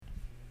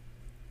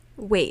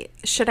Wait,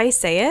 should I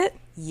say it?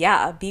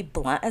 Yeah, be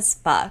blunt as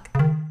fuck.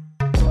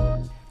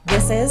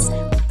 This is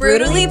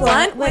Brutally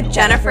Blunt with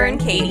Jennifer and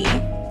Katie.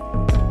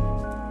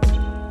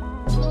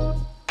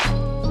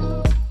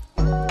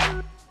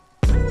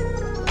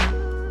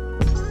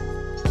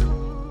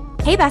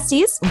 Hey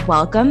besties,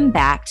 welcome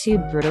back to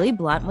Brutally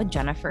Blunt with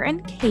Jennifer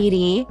and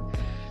Katie.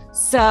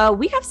 So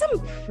we have some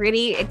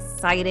pretty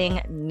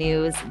exciting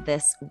news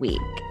this week.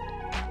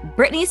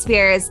 Britney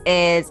Spears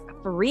is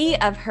free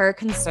of her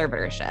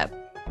conservatorship.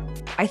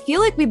 I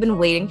feel like we've been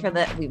waiting for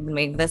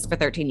this for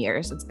 13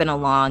 years. It's been a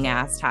long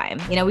ass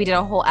time. You know, we did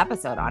a whole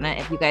episode on it.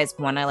 If you guys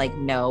want to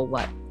know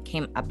what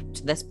came up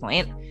to this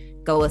point,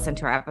 go listen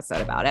to our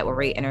episode about it where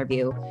we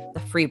interview the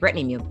Free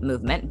Britney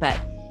movement. But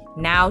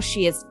now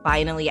she is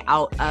finally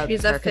out of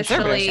She's her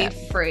officially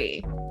conservatorship.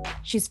 free.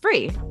 She's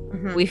free.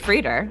 Mm-hmm. We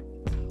freed her.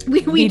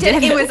 We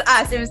did. It was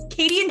us. It was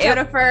Katie and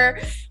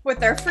Jennifer with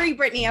their Free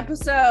Britney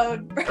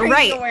episode.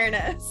 Right.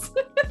 Awareness.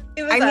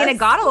 It was It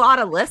got a lot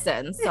of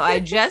listens. So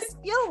I just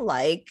feel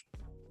like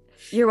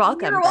you're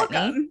welcome. You're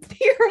welcome.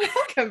 You're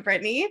welcome,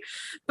 Britney.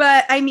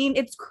 But I mean,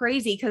 it's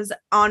crazy because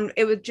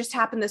it would just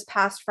happen this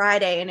past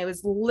Friday, and it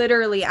was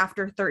literally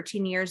after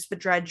 13 years the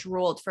Dredge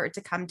ruled for it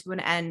to come to an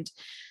end.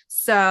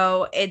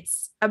 So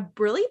it's a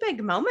really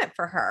big moment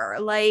for her.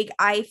 Like,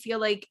 I feel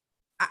like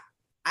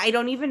I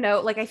don't even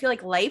know. Like, I feel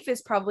like life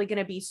is probably going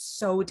to be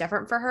so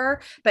different for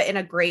her, but in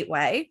a great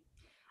way.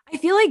 I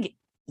feel like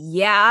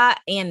yeah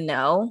and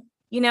no,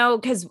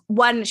 because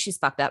one, she's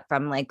fucked up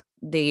from like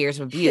the years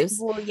of abuse.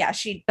 Well, yeah,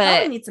 she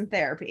probably needs some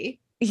therapy.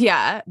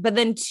 Yeah. But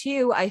then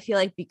two, I feel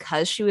like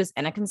because she was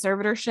in a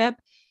conservatorship,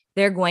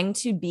 they're going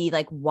to be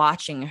like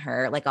watching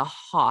her like a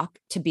hawk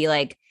to be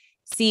like,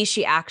 see,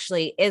 she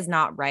actually is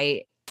not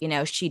right.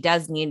 She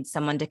does need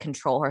someone to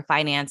control her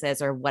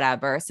finances or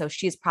whatever. So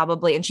she's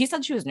probably, and she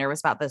said she was nervous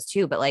about this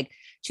too, but like,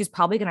 she's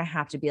probably going to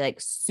have to be like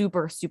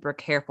super, super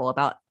careful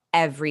about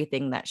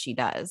everything that she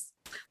does.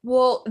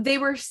 Well, they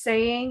were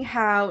saying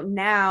how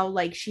now,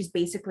 like, she's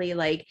basically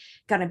like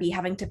gonna be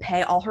having to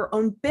pay all her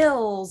own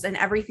bills and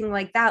everything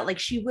like that. Like,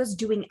 she was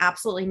doing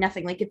absolutely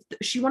nothing. Like, if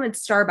she wanted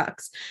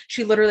Starbucks,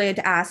 she literally had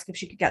to ask if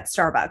she could get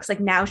Starbucks.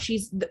 Like, now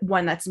she's the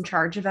one that's in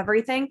charge of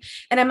everything.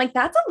 And I'm like,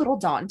 that's a little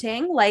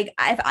daunting. Like,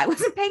 if I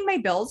wasn't paying my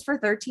bills for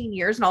 13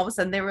 years and all of a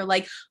sudden they were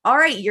like, all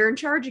right, you're in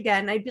charge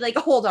again, I'd be like,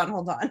 hold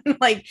on.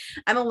 Like,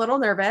 I'm a little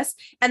nervous.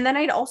 And then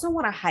I'd also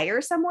want to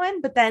hire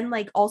someone, but then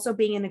like also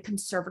being in a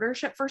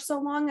conservatorship for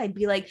so long, I'd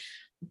be like,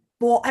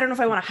 well, I don't know if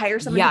I want to hire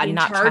someone to be in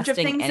charge of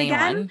things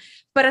again.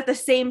 But at the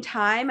same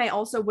time, I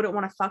also wouldn't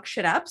want to fuck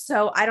shit up.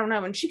 So I don't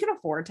know. And she can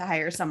afford to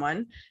hire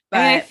someone. But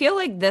I feel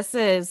like this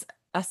is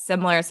a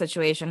similar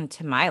situation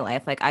to my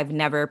life. Like, I've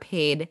never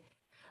paid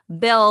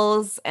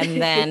bills, and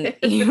then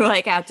you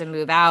like have to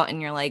move out and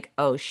you're like,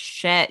 oh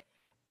shit.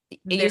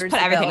 You just put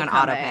everything on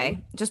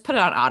autopay. Just put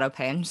it on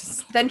autopay and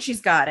just then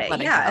she's got it.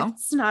 Yeah,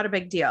 it's not a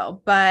big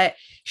deal. But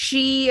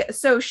she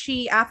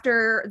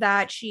after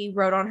that, she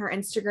wrote on her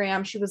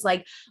Instagram, she was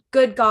like,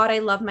 good God, I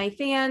love my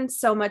fans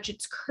so much.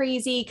 It's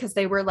crazy because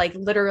they were like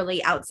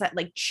literally outside,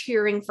 like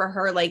cheering for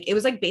her. Like, it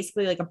was like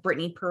basically like a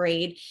Britney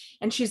parade.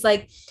 And she's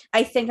like,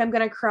 I think I'm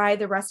gonna cry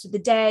the rest of the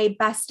day.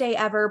 Best day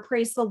ever.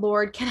 Praise the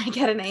Lord. Can I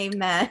get an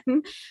amen?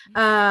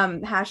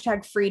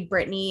 Hashtag freed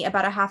Britney.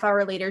 About a half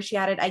hour later, she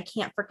added, I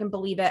can't freaking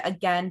believe it.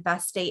 Again,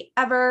 best date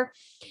ever.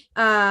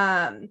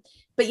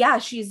 But yeah,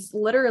 she's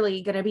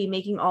literally going to be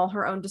making all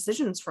her own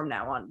decisions from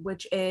now on,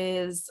 which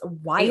is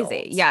wild.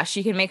 Crazy. Yeah,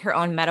 she can make her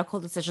own medical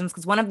decisions,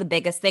 because one of the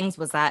biggest things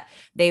was that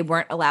they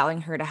weren't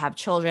allowing her to have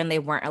children. They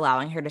weren't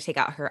allowing her to take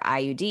out her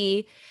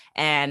IUD.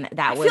 And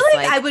that was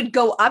like I would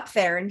go up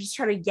there and just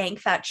try to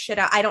yank that shit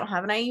out. I don't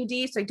have an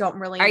IUD, so I don't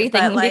really. Are you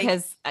thinking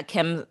because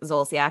Kim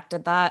Zolciak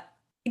did that?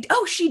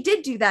 Oh, she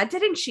did do that,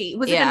 didn't she?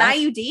 Was it an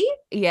IUD?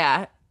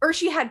 Yeah. Or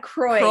she had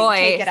Croy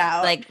take it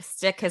out. Like,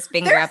 stick his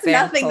finger up there.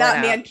 There's nothing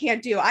that man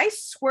can't do. I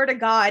swear to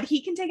God,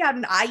 he can take out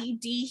an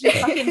IUD. He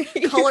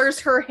fucking colors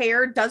her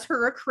hair, does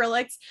her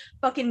acrylics,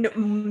 fucking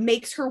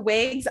makes her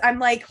wigs. I'm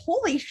like,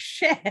 holy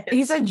shit.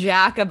 He's a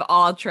jack of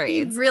all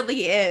trades. He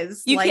really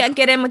is. You can't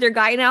get in with your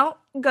guy now?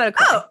 Go to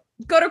Croy. Oh,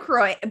 go to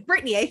Croy.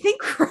 Britney, I think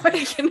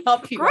Croy can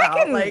help you out.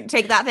 Can like,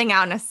 take that thing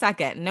out in a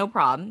second. No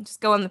problem. Just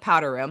go in the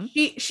powder room.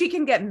 She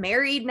can get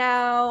married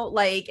now.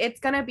 Like, it's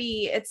gonna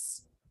be,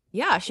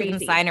 yeah, she can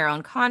sign her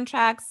own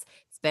contracts,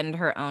 spend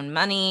her own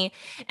money.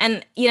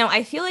 And,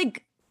 I feel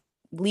like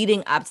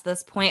leading up to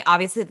this point,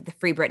 obviously the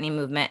Free Britney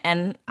movement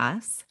and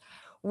us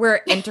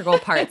were integral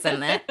parts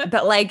in it.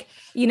 But like,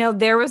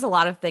 there was a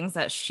lot of things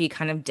that she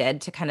kind of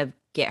did to kind of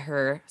get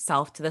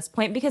herself to this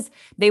point, because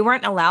they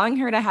weren't allowing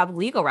her to have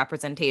legal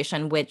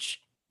representation,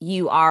 which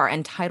you are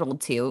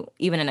entitled to,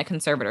 even in a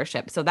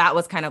conservatorship. So that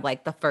was kind of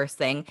like the first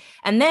thing.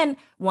 And then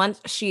once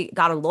she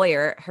got a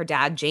lawyer, her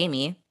dad,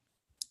 Jamie,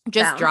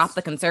 just dropped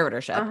the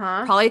conservatorship.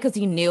 Probably because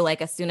he knew,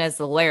 like, as soon as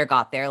the lawyer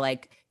got there,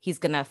 like, he's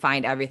gonna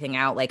find everything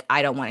out. Like,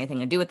 I don't want anything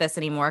to do with this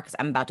anymore because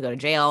I'm about to go to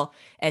jail.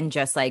 And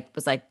just like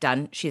was like,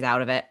 done. She's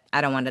out of it.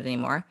 I don't want it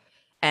anymore.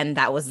 And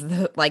that was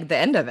the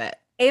end of it.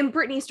 And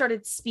Britney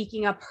started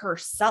speaking up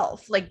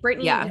herself. Like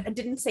Yeah. Britney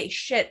didn't say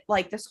shit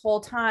like this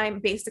whole time,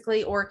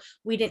 basically, or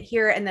we didn't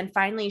hear it. And then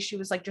finally she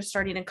was like just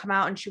starting to come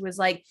out and she was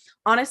like,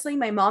 honestly,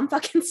 my mom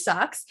fucking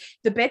sucks.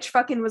 The bitch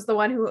fucking was the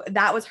one who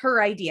that was her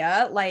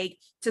idea, like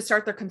to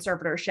start their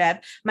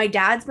conservatorship. My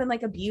dad's been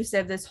like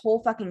abusive this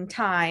whole fucking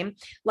time.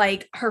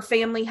 Like her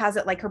family has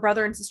it, like her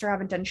brother and sister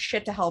haven't done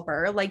shit to help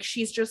her. Like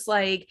she's just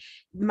like,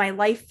 my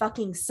life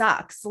fucking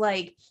sucks.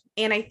 Like,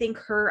 and I think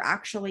her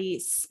actually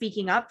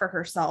speaking up for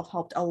herself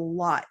helped a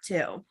lot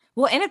too.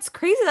 Well, and it's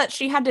crazy that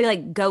she had to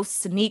like go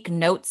sneak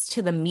notes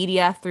to the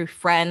media through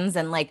friends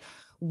and like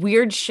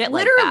weird shit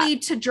like that. Literally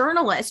to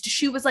journalists,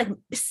 she was like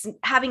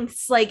having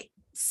like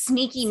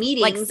sneaky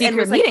meetings, like secret and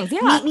was meetings,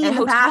 like, yeah, meet me in the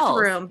hotels.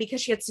 bathroom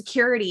because she had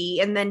security,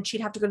 and then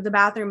she'd have to go to the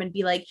bathroom and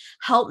be like,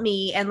 help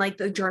me. And like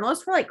the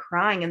journalists were like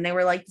crying and they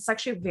were like, it's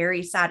actually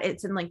very sad.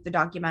 It's in like the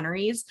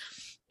documentaries.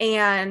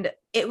 And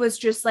it was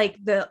just like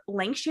the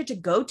length she had to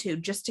go to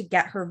just to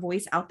get her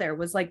voice out there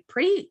was like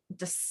pretty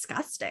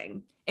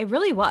disgusting. It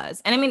really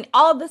was. And I mean,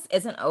 all of this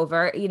isn't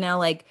over, you know,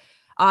 like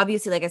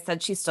obviously, like I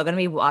said, she's still going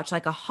to be watched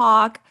like a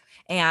hawk,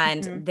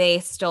 and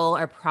they still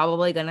are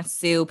probably going to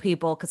sue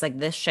people because like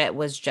this shit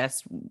was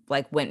just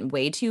like went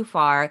way too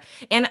far.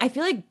 And I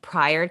feel like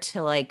prior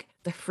to like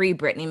the Free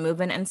Britney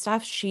movement and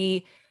stuff,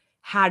 she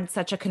had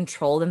such a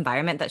controlled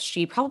environment that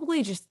she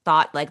probably just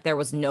thought like there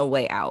was no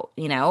way out,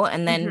 you know?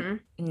 And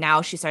then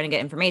now she's starting to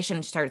get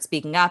information. She started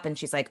speaking up and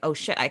she's like, oh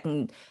shit, I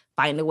can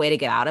find a way to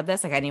get out of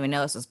this. Like, I didn't even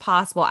know this was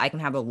possible. I can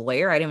have a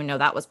lawyer. I didn't even know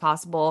that was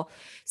possible.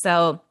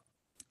 So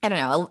I don't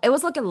know. It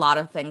was like a lot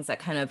of things that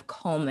kind of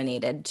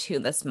culminated to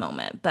this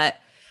moment,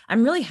 but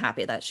I'm really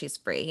happy that she's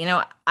free. You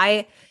know,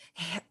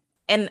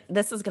 and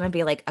this is going to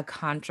be like a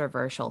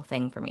controversial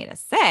thing for me to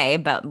say,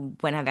 but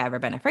when have I ever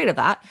been afraid of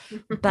that?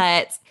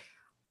 But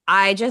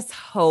I just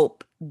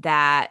hope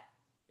that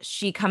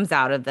she comes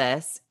out of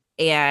this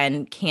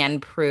and can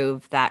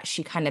prove that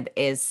she kind of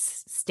is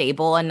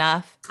stable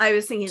enough I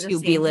was thinking to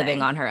be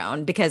living on her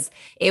own, because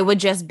it would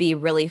just be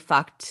really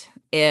fucked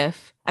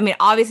if, I mean,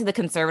 obviously the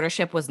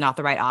conservatorship was not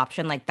the right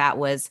option. Like that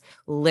was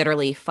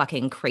literally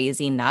fucking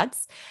crazy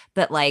nuts.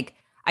 But like,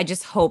 I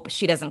just hope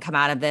she doesn't come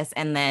out of this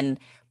and then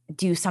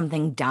do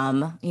something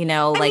dumb, you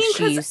know, like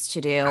she used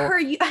to do. Her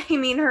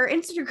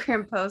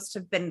Instagram posts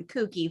have been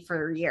kooky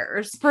for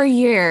years. For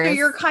years. So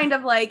you're kind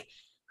of like,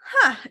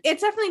 huh,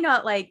 it's definitely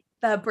not like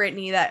the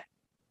Britney that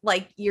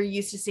like you're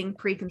used to seeing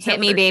pre-conservatorship. Hit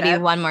me baby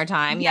one more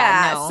time.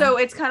 Yeah, no. So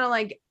it's kind of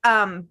like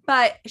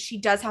but she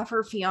does have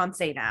her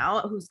fiance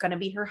now who's going to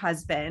be her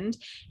husband,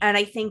 and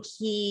I think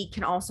he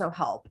can also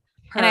help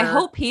her. And I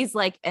hope he's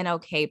like an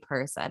okay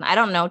person. I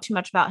don't know too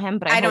much about him,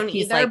 but I hope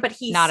he's either, like but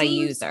he's not a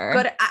user.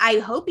 But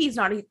I hope he's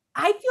not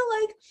I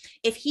feel like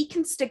if he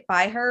can stick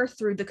by her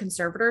through the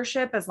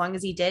conservatorship as long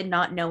as he did,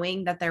 not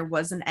knowing that there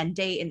was an end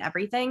date and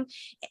everything,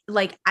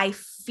 like I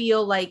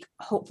feel like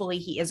hopefully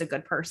he is a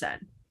good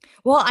person.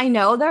 Well, I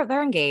know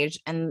they're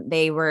engaged and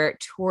they were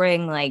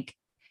touring like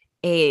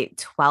a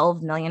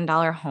 $12 million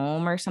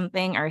home or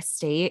something, or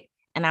estate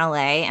in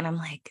LA. And I'm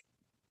like,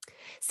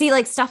 see,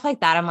 like stuff like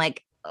that. I'm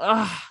like,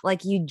 ugh,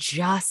 like you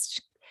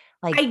just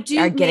like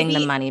are getting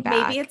the money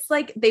back. Maybe it's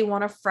like they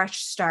want a fresh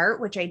start,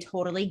 which I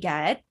totally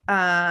get.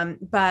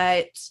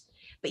 But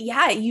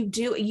yeah,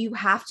 you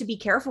have to be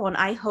careful. And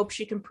I hope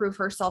she can prove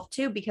herself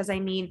too, because I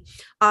mean,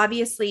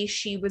 obviously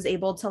she was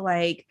able to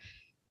like,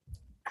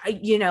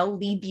 you know,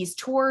 lead these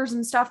tours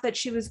and stuff that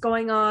she was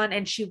going on,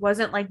 and she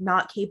wasn't like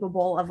not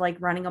capable of like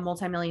running a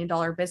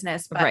multi-million-dollar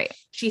business, but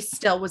she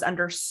still was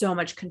under so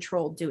much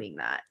control doing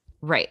that.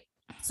 Right.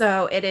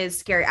 So it is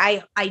scary.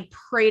 I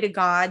pray to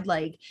God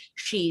like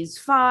she's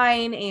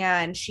fine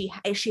and she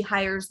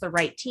hires the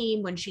right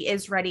team when she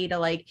is ready to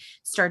like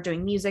start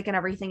doing music and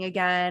everything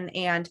again.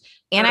 And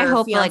I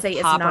hope like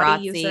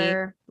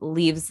paparazzi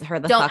leaves her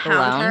the fuck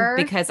alone,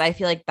 because I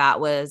feel like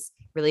that was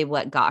really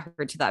what got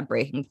her to that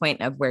breaking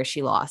point of where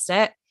she lost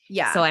it.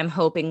 Yeah. So I'm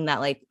hoping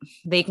that like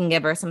they can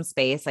give her some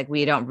space, like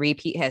we don't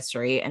repeat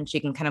history, and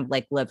she can kind of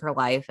like live her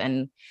life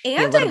and be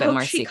a little bit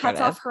more she secretive.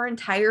 Cuts off her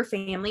entire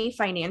family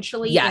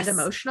financially and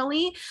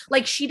emotionally.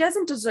 Like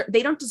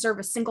they don't deserve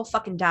a single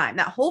fucking dime.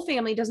 That whole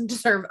family doesn't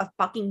deserve a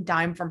fucking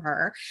dime from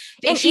her.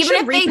 And even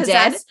if they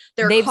did,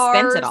 they've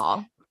spent it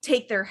all.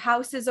 Take their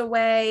houses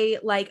away.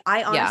 Like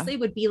I honestly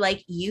would be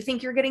like, you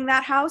think you're getting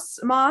that house,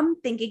 mom?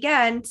 Think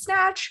again.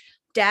 Snatch.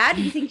 Dad,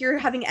 you think you're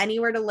having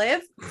anywhere to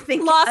live?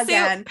 Think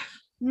again.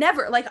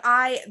 Never. Like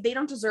they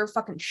don't deserve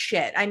fucking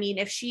shit. I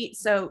mean, she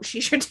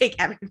should take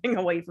everything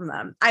away from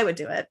them. I would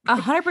do it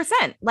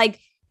 100%. Like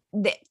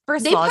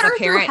first of all, put as her a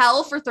parent, through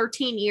hell for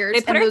 13 years.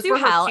 They put her through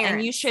hell,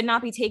 and you should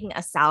not be taking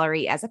a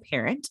salary as a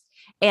parent.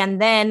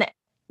 And then,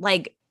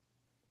 like,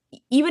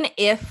 even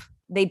if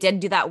they did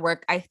do that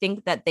work, I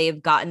think that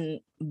they've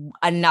gotten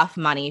enough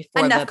money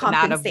for the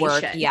amount of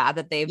work,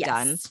 that they've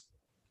done.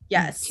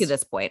 Yes. To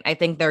this point, I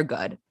think they're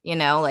good. You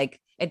know, like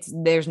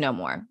there's no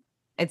more.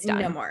 It's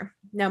done.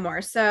 No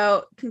more.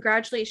 So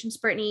congratulations,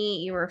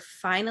 Britney. You were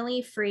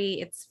finally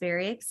free. It's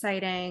very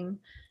exciting.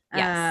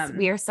 Yes,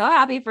 we are so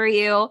happy for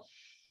you.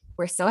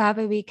 we're so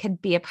happy we could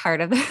be a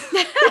part of this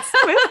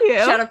with you.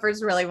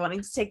 Jennifer's really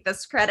wanting to take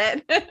this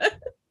credit. Yeah,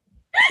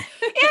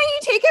 you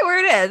take it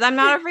where it is. I'm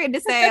not afraid to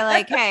say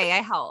like, hey,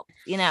 I helped,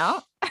 you know?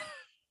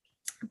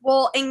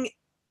 Well, and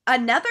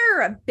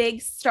another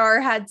big star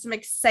had some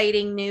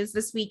exciting news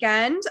this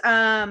weekend.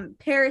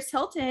 Paris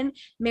Hilton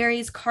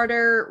marries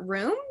Carter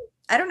Room.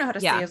 I don't know how to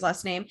say his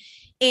last name.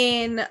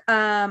 In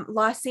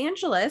Los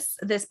Angeles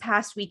this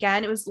past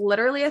weekend. It was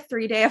literally a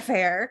 3-day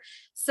affair.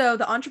 So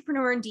the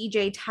entrepreneur and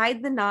DJ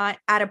tied the knot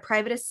at a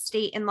private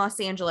estate in Los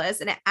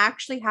Angeles, and it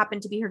actually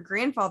happened to be her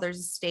grandfather's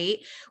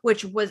estate,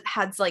 which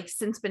had like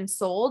since been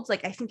sold.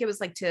 Like I think it was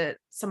like to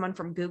someone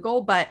from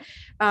Google, but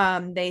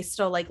they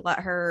still like let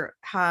her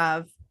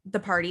have the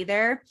party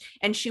there.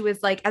 And she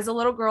was like, as a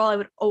little girl, I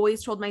would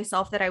always told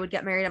myself that I would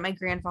get married at my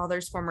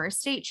grandfather's former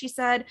estate. She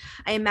said,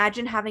 I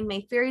imagine having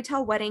my fairy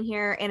tale wedding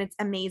here, and it's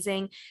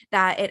amazing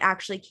that it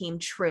actually came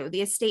true.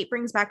 The estate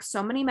brings back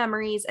so many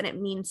memories, and it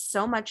means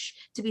so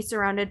much to be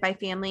surrounded by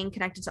family and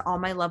connected to all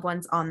my loved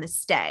ones on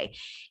this day.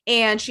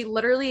 And she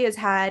literally has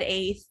had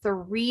a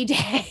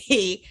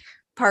 3-day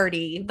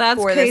party.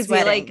 That's for crazy. This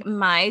wedding. Like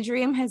my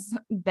dream has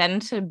been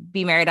to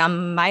be married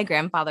on my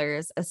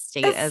grandfather's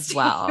estate as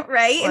well.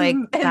 Right? Like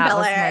in that Bel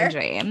was Air. my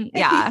dream.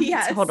 Yeah,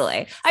 Yes.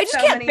 totally. I just So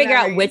can't many figure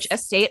out memories. which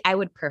estate I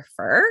would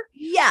prefer.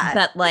 Yeah.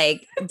 But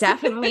like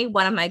definitely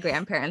one of my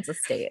grandparents'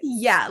 estates.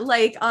 Yeah,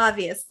 like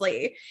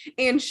obviously.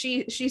 And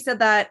she said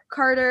that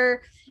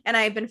Carter and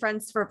I have been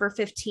friends for over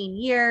 15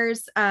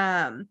 years.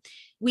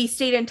 We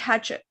stayed in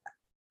touch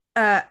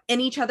in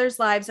each other's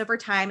lives over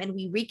time, and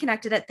we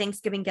reconnected at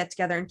Thanksgiving get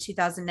together in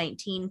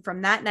 2019.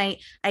 From that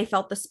night, I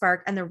felt the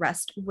spark, and the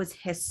rest was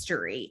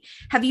history.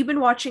 Have you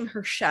been watching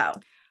her show?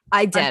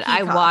 I did.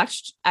 I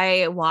watched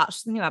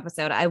the new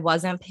episode. I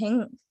wasn't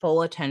paying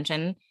full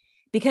attention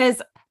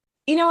because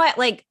you know what?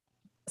 Like,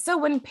 so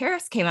when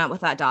Paris came out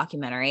with that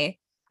documentary,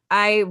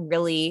 I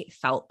really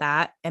felt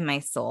that in my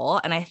soul.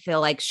 And I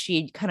feel like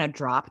she kind of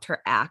dropped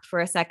her act for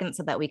a second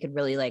so that we could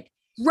really like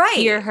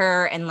hear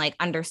her and like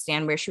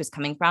understand where she was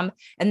coming from.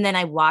 And then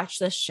I watched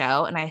the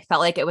show and I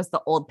felt like it was the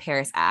old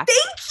Paris act.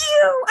 Thank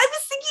you. I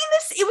was thinking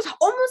this. It was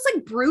almost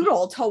like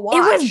brutal to watch.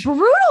 It was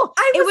brutal.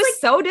 It was like,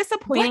 so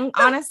disappointing.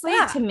 Honestly,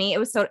 to me, it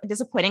was so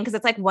disappointing because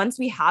it's like once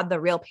we had the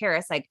real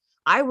Paris, like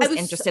I was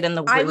interested in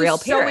the real Paris. I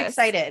was so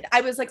excited.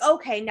 I was like,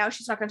 okay, now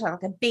she's not going to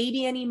talk like a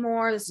baby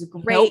anymore. This is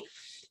great.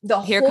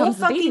 Nope. Here comes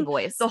the baby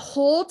voice. The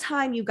whole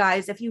time, you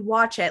guys, if you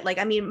watch it, like,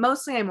 I mean,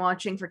 mostly I'm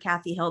watching for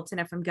Kathy Hilton,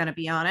 if I'm going to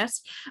be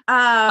honest.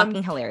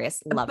 Fucking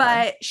hilarious. Love her.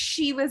 But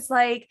she was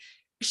like,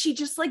 she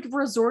just like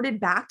resorted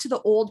back to the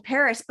old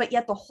Paris, but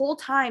yet the whole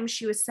time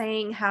she was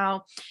saying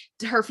how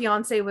her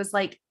fiance was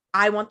like,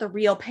 I want the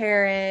real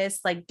Paris.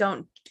 Like,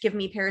 don't give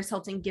me Paris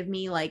Hilton. Give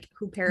me like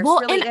who Paris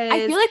really is.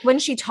 I feel like when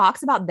she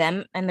talks about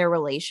them and their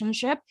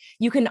relationship,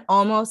 you can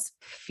almost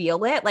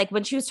feel it. Like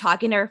when she was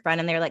talking to her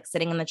friend and they're like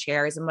sitting in the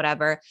chairs and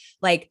whatever,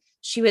 like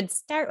she would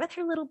start with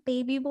her little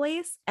baby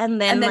voice and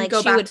then like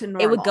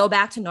it would go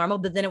back to normal,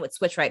 but then it would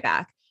switch right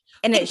back.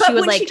 And she would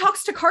when like, she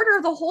talks to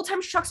Carter, the whole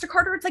time she talks to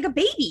Carter, it's like a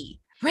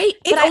baby. Right.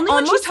 It's only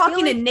when she's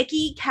talking to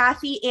Nikki,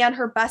 Kathy, and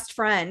her best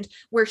friend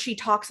where she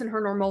talks in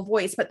her normal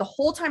voice. But the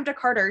whole time to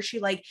Carter, she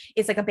like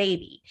is like a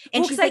baby.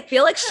 And she's like, I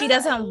feel like she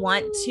doesn't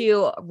want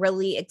to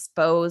really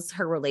expose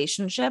her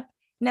relationship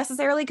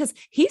necessarily because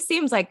he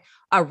seems like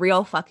a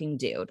real fucking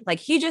dude. Like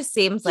he just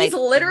seems like he's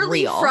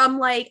literally real. From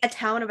like a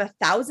town of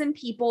 1,000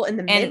 people in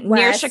the and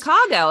Midwest, near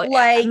Chicago.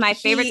 Like my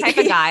favorite type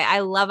of guy. I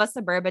love a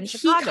suburban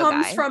Chicago He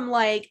comes guy. from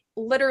like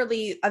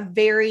literally a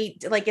very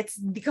like it's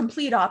the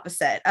complete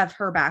opposite of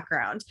her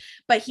background,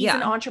 but he's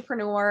an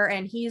entrepreneur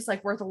and he's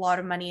like worth a lot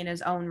of money in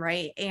his own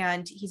right,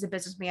 and he's a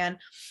businessman.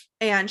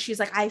 And she's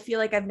like, I feel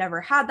like I've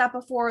never had that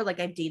before. Like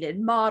I've dated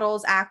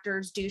models,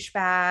 actors,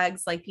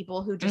 douchebags, like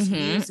people who just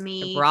use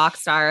me, rock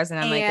stars, and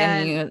I'm like,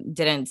 and you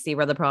didn't see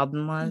where the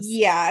problem was.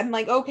 Yeah, I'm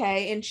like,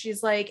 okay. And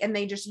she's like, and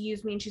they just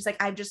use me. And she's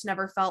like, I've just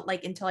never felt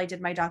like until I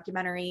did my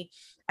documentary,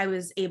 I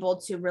was able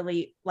to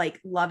really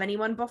like love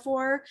anyone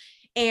before.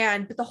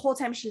 But the whole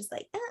time she's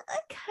like,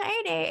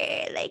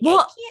 Carter, like, well,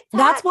 I can't talk,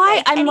 that's why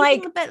like, I'm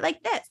like, a bit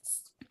like this.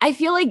 I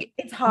feel like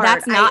it's hard.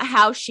 That's not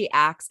how she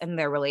acts in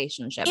their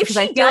relationship. If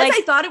she does,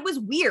 I thought it was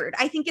weird.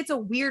 I think it's a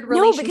weird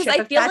relationship. No, because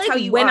I feel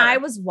like when I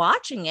was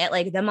watching it,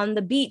 like them on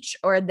the beach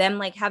or them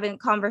like having a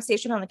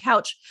conversation on the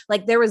couch,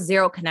 like there was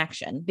zero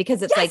connection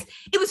because it's like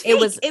it was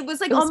fake. It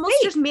was like almost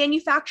just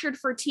manufactured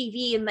for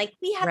TV, and like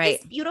we have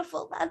this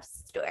beautiful love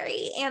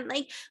story, and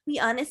like we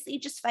honestly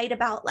just fight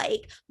about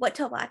like what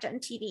to watch on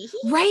TV.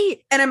 Right.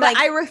 And I'm like,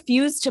 I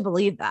refuse to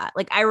believe that.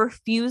 Like I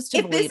refuse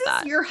to believe that. If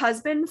this is your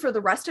husband for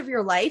the rest of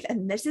your life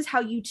and this is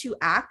how you two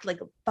act like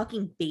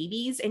fucking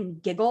babies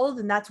and giggle,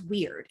 then that's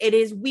weird. It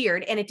is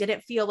weird, and it didn't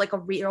feel like a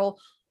real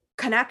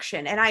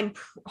connection. And I'm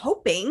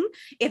hoping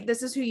if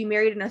this is who you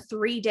married in a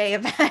 3-day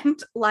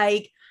event,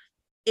 like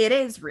it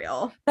is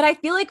real. But I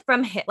feel like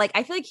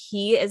I feel like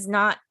he is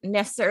not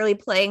necessarily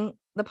playing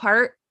the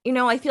part. You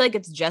know, I feel like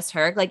it's just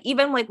her. Like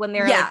even like when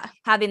they're like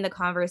having the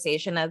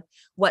conversation of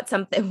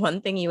one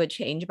thing you would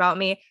change about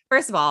me.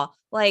 First of all,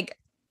 like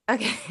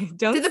Okay,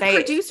 don't Did the say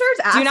producers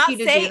do ask not you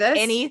to say do this?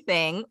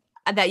 anything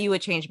that you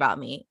would change about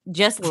me.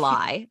 Just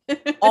lie.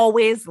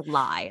 Always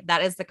lie.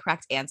 That is the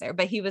correct answer.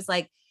 But he was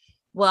like,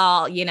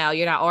 well, you know,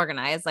 you're not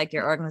organized. Like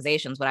your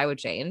organization's what I would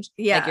change.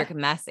 Like Yeah. you're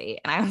messy.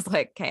 And I was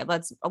like, okay,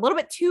 let's a little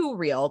bit too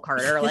real,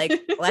 Carter. Like,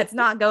 let's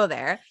not go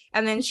there.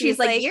 And then she's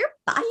like, you're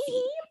bossy.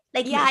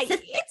 Like, yeah, it's just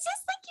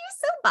like you're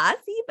so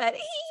bossy, but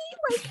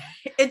like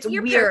it's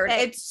weird.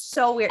 Perfect. It's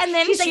so weird. And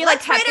then she's she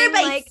like kept being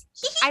like,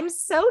 I'm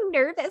so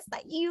nervous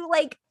that you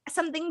like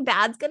something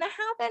bad's gonna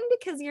happen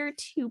because you're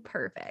too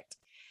perfect.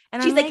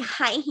 And she's like,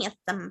 hi,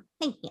 handsome,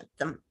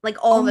 like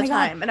all the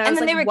time. God. And I was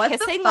then like, they were what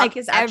kissing the fuck like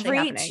is every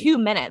happening? 2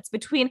 minutes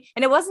between,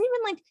 and it wasn't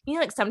even like, you know,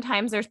 like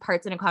sometimes there's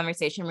parts in a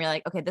conversation where you're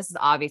like, okay, this is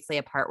obviously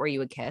a part where you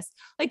would kiss.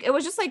 Like it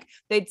was just like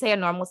they'd say a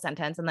normal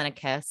sentence and then a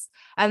kiss,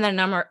 and then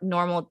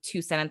normal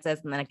 2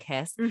 sentences and then a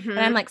kiss. And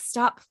I'm like,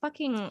 stop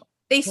fucking.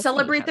 They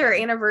celebrate their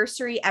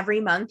anniversary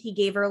every month. He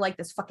gave her like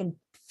this fucking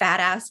fat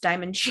ass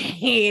diamond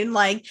chain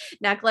like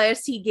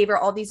necklace. He gave her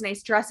all these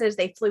nice dresses.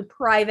 They flew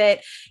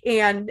private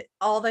and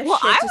all the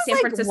shit to San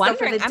Francisco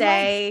for the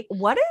day. Like,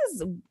 what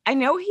is, I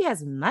know he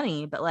has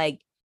money, but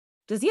like,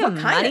 does he have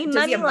money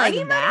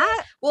like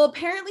that? Well,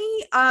 apparently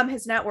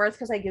his net worth,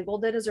 because I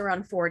googled it, is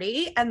around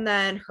 40, and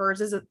then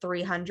hers is at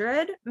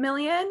 300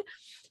 million.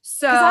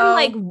 So I'm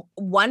like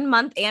 1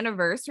 month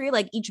anniversary,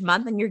 like each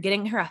month, and you're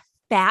getting her a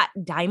fat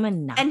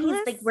diamond necklace. And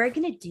he's like, we're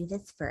gonna do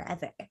this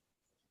forever.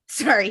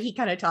 Sorry, he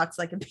kind of talks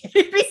like a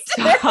baby.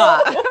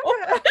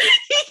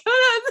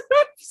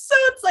 So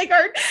it's like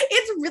hard.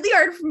 It's really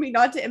hard for me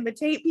not to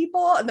imitate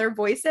people and their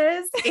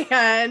voices.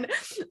 And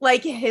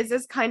like his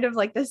is kind of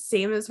like the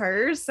same as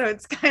hers. So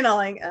it's kind of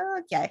like,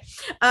 oh, okay.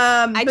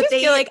 I just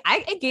feel like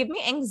it gave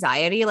me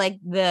anxiety, like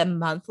the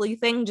monthly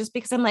thing, just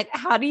because I'm like,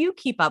 how do you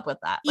keep up with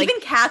that? Like,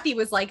 even Kathy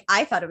was like,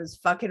 I thought it was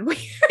fucking weird.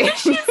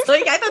 She's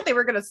like, I thought they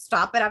were gonna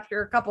stop it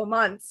after a couple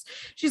months.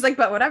 She's like,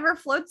 but whatever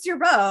floats your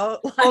boat.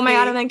 Like, oh my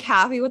God. And then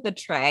Kathy with the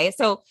tray.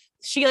 So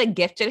she like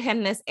gifted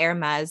him this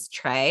Hermes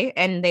tray,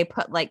 and they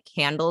put like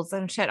candles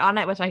and shit on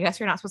it, which I guess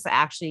you're not supposed to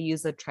actually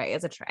use the tray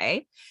as a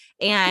tray.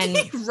 And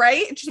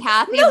right,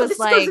 Kathy was this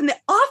like, goes in the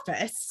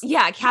office.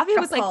 Yeah, Kathy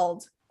was like,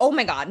 oh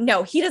my God,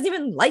 no, he doesn't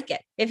even like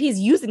it. If he's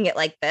using it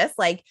like this,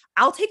 like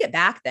I'll take it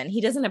back then. He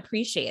doesn't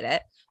appreciate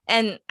it.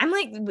 And I'm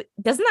like,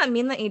 doesn't that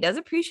mean that he does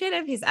appreciate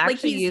it if he's actually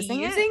like he's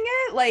using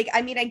it? Like,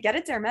 I mean, I get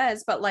it's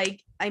Hermes, but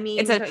like, I mean,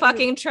 it's a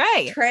fucking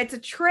tray. It's a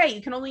tray.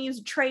 You can only use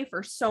a tray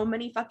for so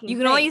many fucking You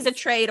can only use a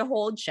tray to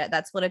hold shit.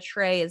 That's what a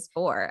tray is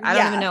for. I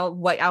don't even know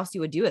what else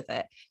you would do with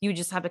it. You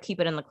just have to keep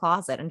it in the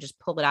closet and just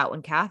pull it out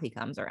when Kathy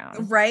comes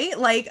around. Right?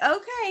 Like,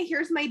 okay,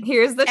 here's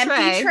the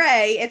empty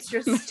tray. It's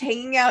just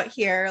hanging out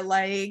here,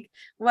 like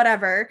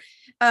whatever.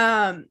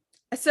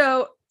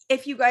 So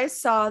if you guys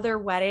saw their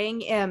wedding,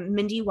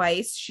 Mindy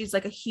Weiss, she's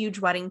like a huge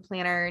wedding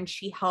planner and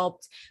she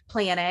helped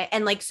plan it.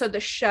 And like, so the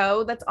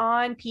show that's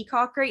on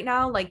Peacock right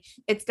now, like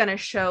it's going to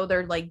show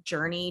their like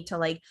journey to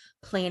like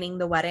planning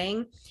the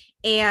wedding.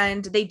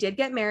 And they did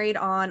get married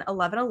on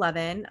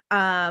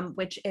 11/11,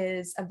 which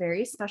is a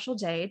very special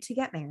day to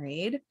get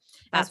married.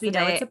 As we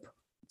know,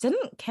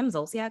 didn't Kim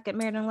Zolciak get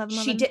married on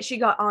 11/11? She did. She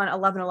got on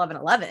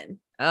 11/11/11.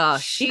 Oh,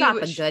 she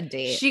got the good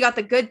date. She got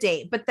the good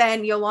date. But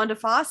then Yolanda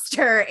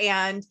Foster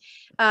and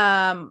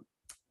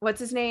what's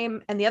his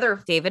name? And the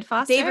other David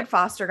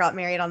Foster got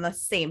married on the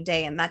same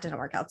day, and that didn't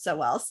work out so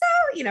well. So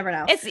you never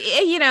know. It's,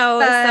 you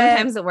know,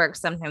 sometimes it works,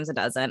 sometimes it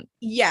doesn't.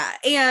 Yeah.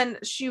 And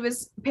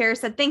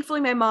Paris said, thankfully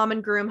my mom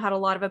and groom had a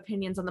lot of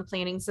opinions on the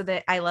planning, so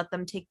that I let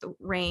them take the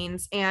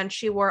reins. And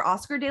she wore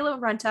Oscar de la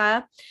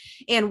Renta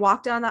and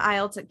walked down the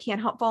aisle to Can't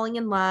Help Falling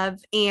in Love.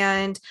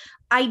 And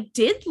I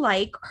did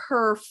like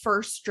her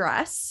first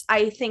dress.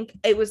 I think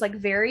it was like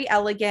very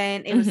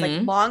elegant. It was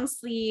like long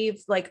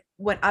sleeve, like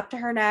went up to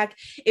her neck.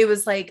 It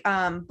was like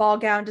ball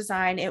gown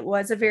design. It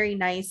was a very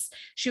nice.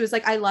 She was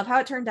like, I love how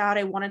it turned out.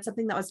 I wanted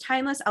something that was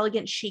timeless,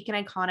 elegant, chic,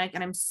 and iconic.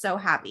 And I'm so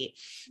happy.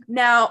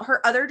 Now,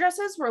 her other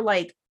dresses were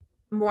like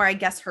more, I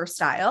guess, her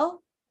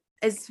style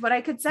is what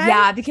I could say.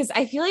 Yeah, because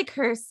I feel like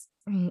hers,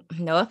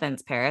 no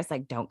offense, Paris,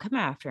 like don't come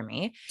after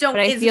me. But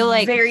I feel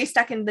like very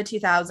stuck in the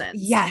 2000s.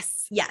 Yes.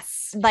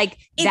 Like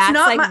it's that's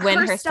not like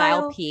when her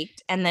style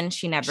peaked, and then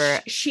she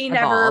never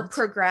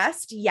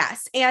progressed.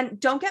 Yes. And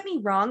don't get me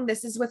wrong,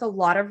 this is with a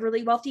lot of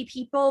really wealthy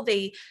people.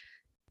 They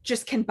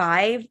just can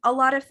buy a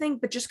lot of things,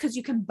 but just because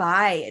you can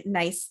buy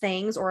nice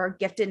things or are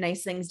gifted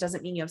nice things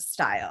doesn't mean you have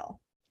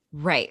style.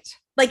 Right.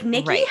 Like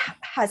Nikki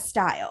has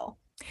style.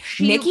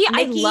 Nikki,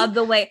 I love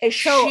the way it's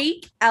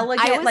chic,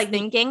 elegant. I was like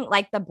thinking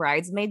like the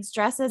bridesmaids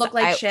dresses look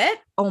like shit.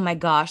 Oh my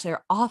gosh,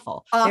 they're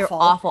awful. They're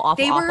awful.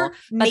 They were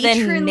but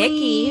then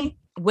Nikki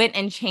went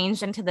and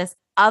changed into this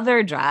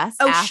other dress.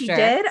 Oh, after. She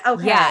did?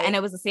 Okay. Yeah, and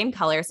it was the same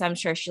color, so I'm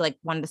sure she like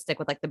wanted to stick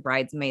with like the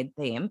bridesmaid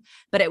theme,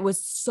 but it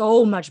was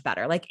so much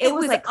better. Like it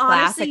was like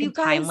classic and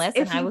timeless,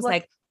 and I was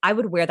like, I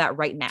would wear that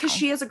right now. Because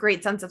she has a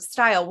great sense of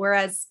style,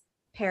 whereas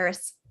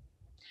Paris,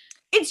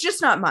 it's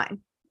just not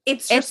mine.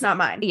 It's just not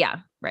mine. Yeah,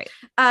 right.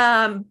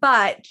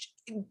 But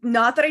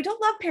not that I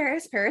don't love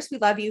Paris. Paris, we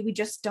love you. We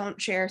just don't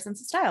share a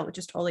sense of style, which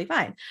is totally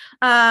fine.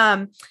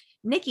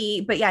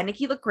 Nikki, but yeah,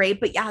 Nikki looked great.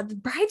 But yeah, the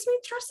bridesmaid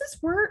dresses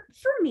weren't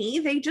for me.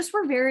 They just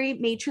were very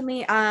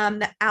matronly.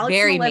 Alex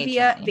Very and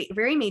Olivia, matronly.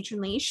 very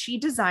matronly. She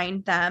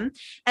designed them.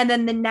 And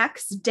then the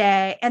next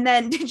day, and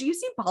then did you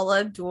see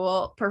Paula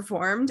Abdul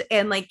performed?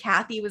 And like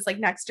Kathy was like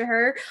next to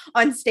her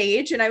on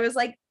stage. And I was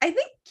like, I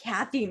think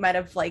Kathy might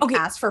have like Okay,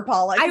 asked for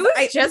Paula. I was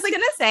like,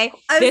 gonna say,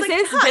 I was this like,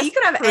 is huh, just you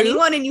could have proof.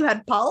 anyone and you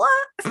had Paula.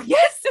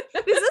 Yes,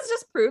 this is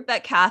just proof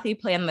that Kathy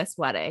planned this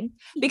wedding.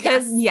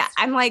 Because yeah,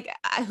 I'm like,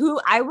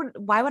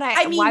 why would I?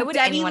 I mean, why would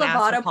Demi anyone ask for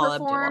Lovato Paula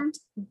performed,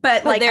 Abdul?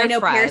 but like I know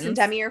Paris friends. and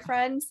Demi are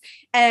friends,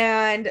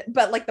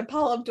 but like the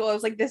Paula Abdul, I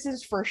was like, this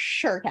is for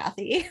sure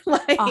Kathy.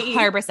 Like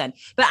 100%.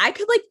 But I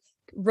could like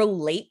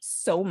relate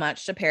so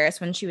much to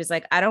Paris when she was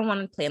like, I don't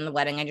want to plan the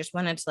wedding. I just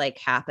want it to like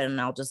happen and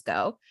I'll just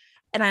go.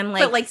 And I'm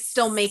like, but like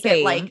still make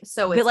it like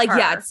so. It's but like, her.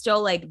 yeah, it's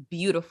still like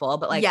beautiful.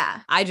 But like, yeah,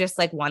 I just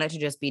like want it to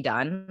just be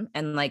done.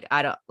 And like,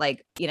 I don't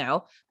like,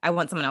 I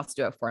want someone else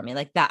to do it for me.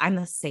 Like that. I'm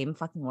the same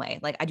fucking way.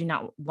 Like, I do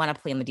not want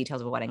to plan the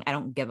details of a wedding. I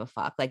don't give a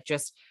fuck. Like,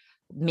 just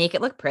make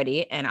it look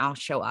pretty and I'll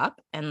show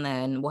up and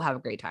then we'll have a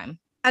great time.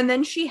 And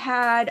then she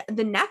had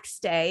the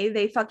next day,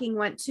 they fucking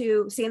went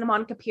to Santa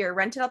Monica Pier,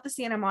 rented out the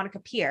Santa Monica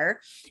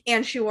Pier,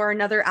 and she wore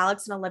another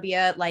Alex and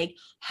Olivia like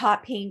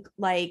hot pink,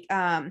 like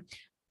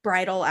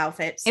bridal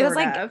outfit. It was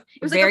like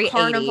a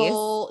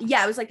carnival. 80s.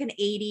 Yeah, it was like an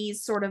 80s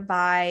sort of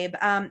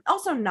vibe.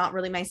 Also not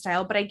really my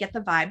style, but I get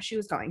the vibe she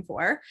was going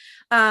for.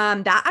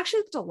 That actually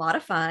looked a lot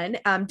of fun.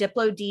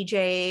 Diplo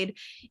DJ'd,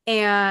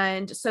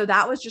 and so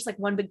that was just like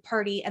one big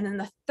party. And then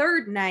the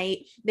third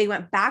night they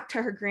went back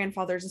to her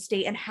grandfather's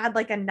estate and had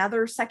like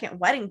another second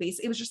wedding base.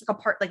 It was just like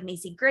a part, like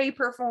Macy Gray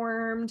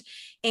performed,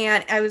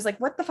 and I was like,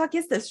 what the fuck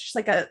is this? Just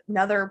like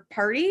another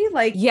party?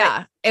 Like, yeah,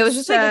 like, it was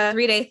just like a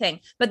 3-day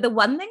thing. But the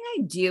one thing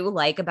I do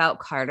like about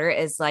Carter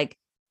is like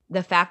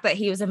the fact that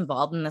he was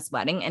involved in this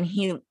wedding and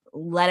he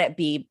let it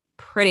be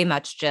pretty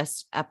much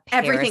just a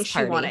Paris everything she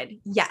party. Wanted.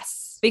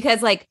 Yes.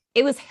 Because like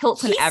it was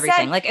Hilton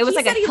everything. Like it was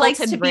like a Hilton likes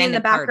to be in the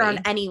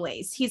background party.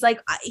 anyways. He's like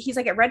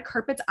at red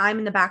carpets, I'm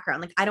in the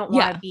background. Like I don't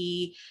want to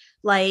be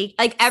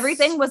like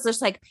everything was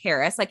just like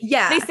Paris. Like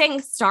they sang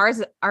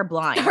Stars Are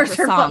Blind,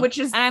 which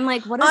is, and I'm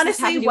like, what is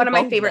honestly one of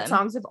my favorite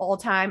songs of all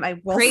time.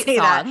 I will say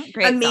that.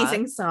 Great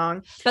amazing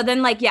song. But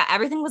then like, yeah,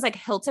 everything was like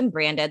Hilton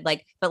branded,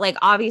 like, but like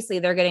obviously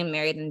they're getting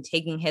married and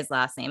taking his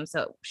last name.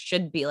 So it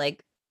should be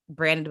like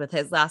branded with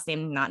his last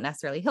name, not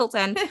necessarily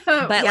Hilton,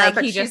 but yeah,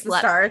 but he just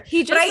let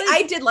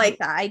I did like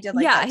that. I did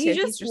like that too. He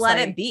just let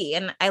it be.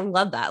 And I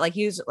love that. Like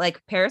he was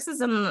like, Paris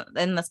is in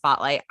the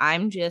spotlight.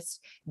 I'm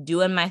just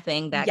doing my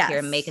thing back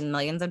here, making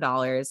millions of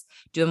dollars,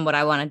 doing what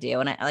I want to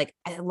do. And I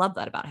love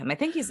that about him. I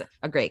think he's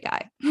a great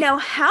guy. Now,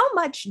 how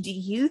much do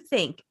you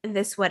think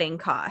this wedding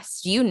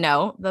cost? Do you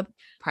know the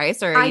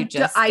price, or I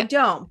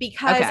don't,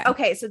 because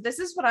okay, so this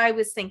is what I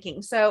was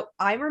thinking. So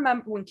I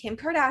remember when Kim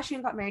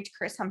Kardashian got married to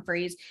Chris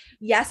Humphries.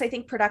 Yes, I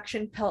think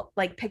production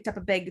picked up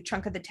a big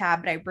chunk of the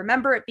tab, but I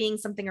remember it being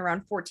something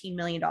around $14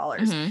 million,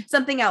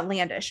 something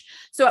outlandish.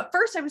 So at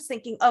first I was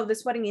thinking, oh,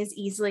 this wedding is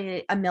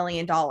easily $1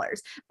 million.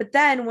 But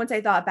then once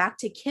I thought back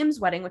to Kim's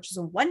wedding, which is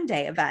a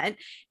one-day event,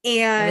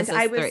 and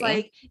I was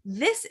like,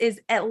 this is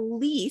at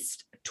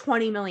least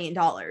 $20 million,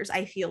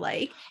 I feel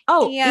like.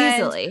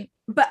 Easily.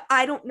 But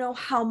I don't know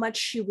how much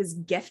she was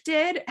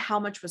gifted, how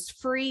much was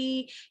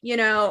free,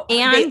 and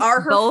they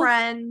are her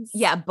friends.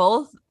 Yeah,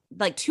 both.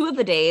 Like 2 of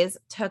the days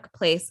took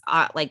place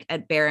like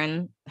at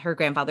Barron, her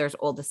grandfather's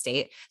old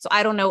estate. So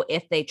I don't know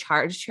if they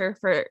charged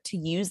her to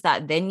use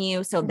that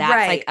venue. So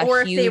that's like a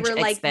or huge if they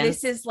were like,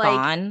 expense this is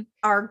like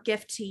our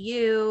gift to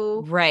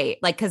you. Right.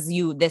 Like, cause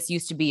this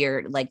used to be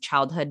your like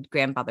childhood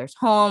grandfather's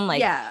home.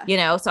 Like,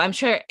 so I'm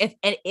sure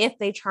if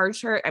they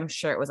charged her, I'm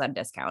sure it was on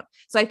discount.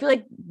 So I feel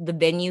like the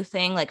venue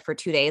thing, like for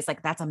 2 days,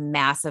 like that's a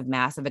massive,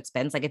 massive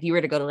expense. Like if you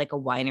were to go to like a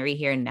winery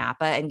here in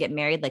Napa and get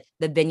married, like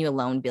the venue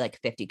alone would be like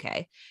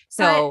 $50,000.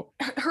 So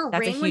her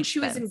ring, when she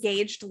was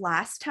engaged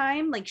last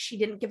time, like she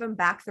didn't give him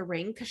back the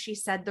ring because she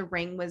said the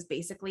ring was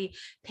basically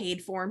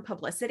paid for in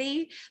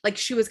publicity. Like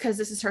she was, because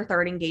this is her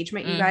third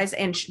engagement, you guys.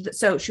 And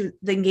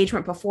the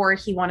engagement before,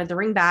 he wanted the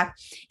ring back.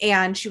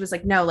 And she was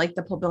like, no, like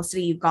the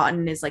publicity you've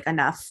gotten is like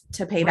enough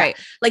to pay back.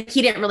 Like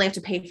he didn't really have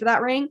to pay for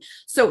that ring.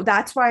 So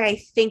that's why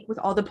I think with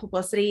all the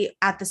publicity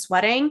at this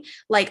wedding,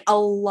 like a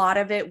lot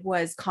of it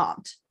was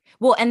comped.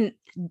 Well, and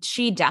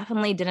she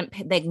definitely didn't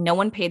pay, like no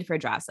one paid for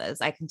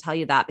dresses. I can tell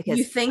you that, because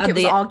you think it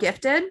was all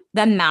gifted.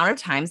 The amount of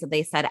times that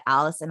they said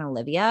Alice and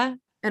Olivia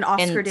and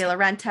Oscar de la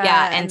Renta,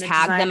 and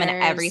tag them and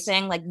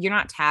everything. Like you're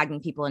not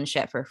tagging people and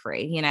shit for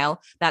free,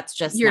 that's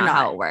just not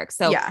how it works.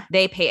 So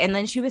they pay. And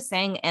then she was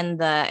saying in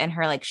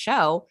her like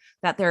show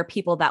that there are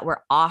people that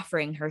were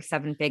offering her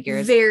 7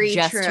 figures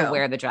to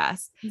wear the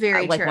dress,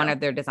 like one of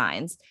their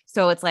designs.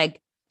 So it's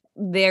like,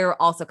 they're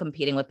also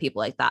competing with people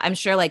like that. I'm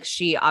sure like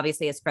she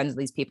obviously is friends with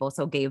these people,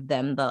 so gave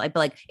them but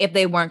like if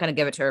they weren't going to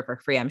give it to her for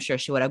free, I'm sure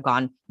she would have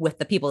gone with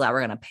the people that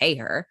were going to pay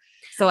her.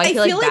 So I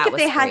feel like if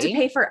they had to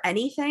pay for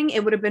anything,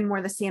 it would have been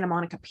more the Santa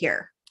Monica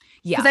Pier.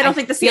 Yeah, because I don't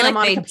think the feel Santa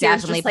like they Monica Pier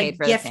is definitely just like paid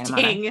for the Santa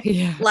Monica. gifting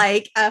Yeah.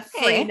 like a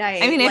free Hey,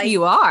 night. I mean, like, if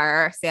you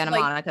are Santa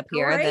like, Monica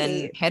Pier, then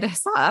great. hit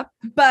us up.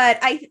 But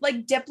I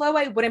like Diplo,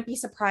 I wouldn't be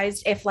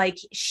surprised if like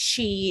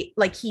he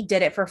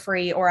did it for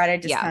free or at a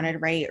Yeah.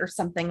 discounted rate or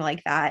something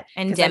like that.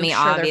 And 'Cause I'm Demi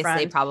sure they're obviously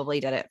friends. probably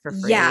did it for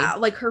free. Yeah,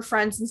 like her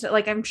friends and stuff.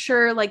 Like I'm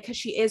sure, like, because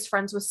she is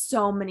friends with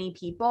so many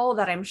people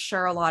that I'm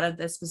sure a lot of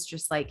this was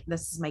just like,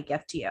 this is my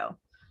gift to you.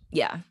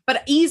 Yeah.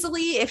 But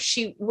easily, if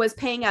she was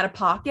paying out of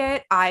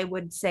pocket, I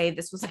would say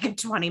this was like a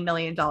 $20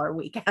 million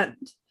weekend.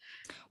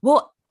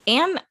 Well,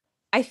 and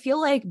I feel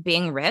like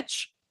being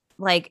rich,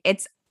 like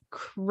it's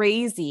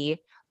crazy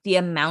the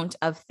amount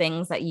of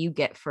things that you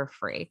get for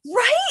free.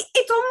 Right?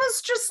 It's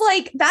almost just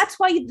like that's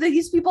why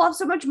these people have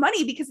so much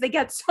money, because they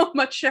get so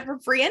much shit for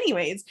free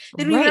anyways.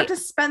 They don't even have to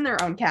spend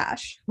their own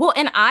cash. Well,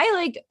 and I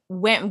like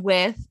went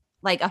with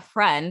like a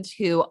friend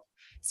whose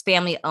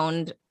family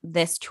owned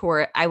this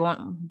tour. I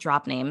won't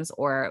drop names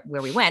or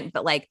where we went,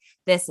 but like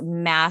this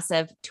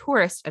massive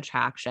tourist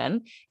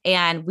attraction.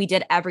 And we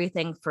did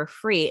everything for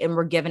free and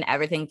we're given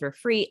everything for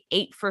free,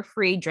 ate for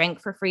free,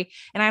 drank for free.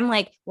 And I'm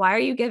like, why are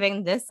you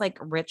giving this like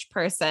rich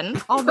person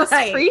all this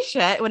free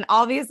shit when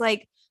all these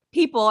like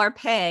people are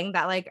paying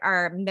that like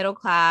are middle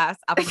class,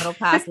 upper middle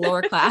class,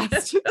 lower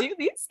class to do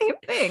these same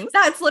things?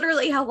 That's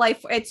literally how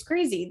life, it's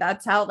crazy.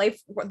 That's how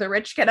life, the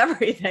rich get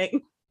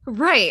everything.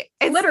 Right.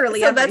 It's literally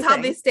so everything. That's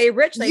how they stay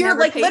rich. You're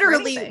like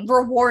literally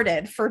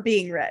rewarded for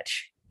being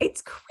rich.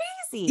 It's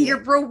crazy.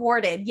 You're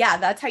rewarded. Yeah,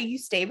 that's how you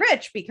stay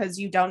rich, because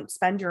you don't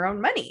spend your own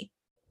money.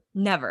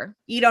 Never.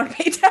 You don't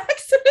pay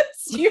taxes.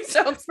 You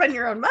don't spend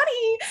your own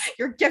money.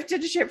 You're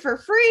gifted shit for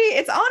free.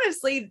 It's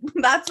honestly,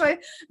 that's why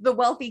the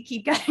wealthy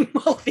keep getting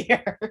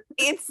wealthier.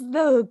 It's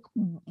the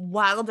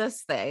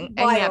wildest thing.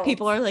 Wild. And yeah,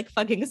 people are like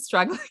fucking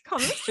struggling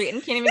on the street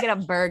and can't even get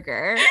a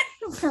burger.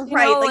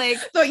 Right. You know, like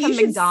so you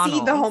should McDonald's.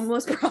 see the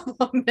homeless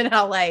problem in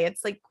LA.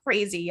 It's like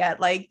crazy yet.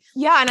 Like,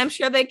 yeah, and I'm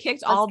sure they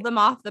kicked all of them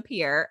off the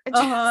pier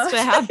just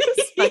to have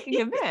this fucking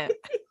event.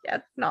 Yeah,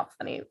 it's not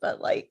funny,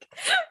 but like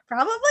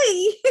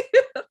probably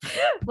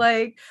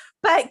like,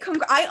 but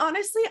I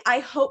honestly, I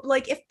hope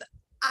like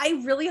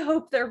I really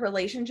hope their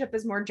relationship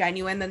is more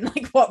genuine than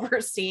like what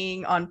we're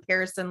seeing on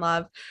Paris in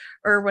Love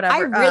or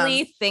whatever. I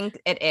really think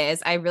it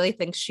is. I really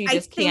think she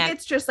just can't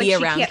it's just like be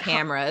around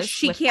cameras.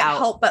 She can't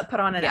help but put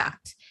on an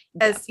act,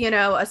 as you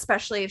know,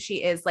 especially if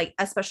she is like,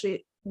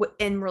 especially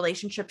in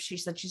relationships, she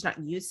said she's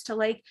not used to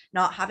like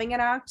not having an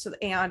act, so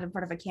and in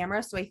front of a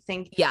camera. So I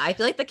think, yeah, I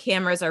feel like the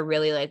cameras are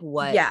really like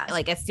what,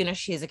 like as soon as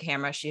she's a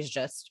camera, she's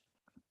just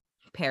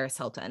Paris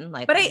Hilton.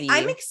 Like, but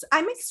I'm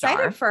excited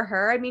star. for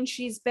her. I mean,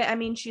 she's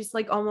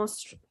like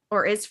almost,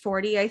 or is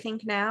 40, I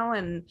think now,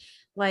 and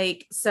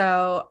like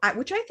so,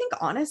 which I think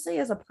honestly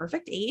is a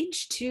perfect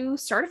age to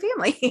start a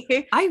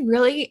family. I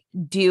really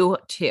do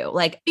too.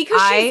 Like,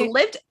 because she's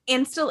lived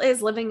and still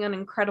is living an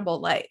incredible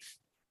life.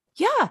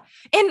 Yeah.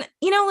 And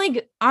you know,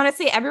 like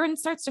honestly, everyone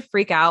starts to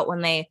freak out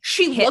when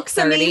she looks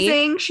 30.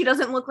 Amazing. She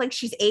doesn't look like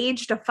she's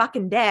aged a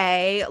fucking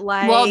day.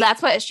 Like, well,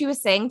 that's what she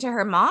was saying to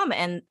her mom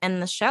and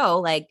the show.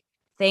 Like,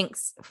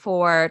 thanks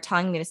for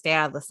telling me to stay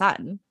out of the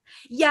sun.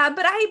 Yeah,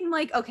 but I'm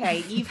like,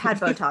 okay, you've had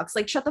Botox.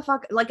 Like, shut the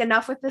fuck. Like,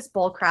 enough with this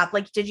bull crap.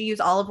 Like, did you use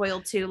olive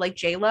oil too? Like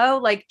J-Lo?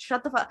 Like,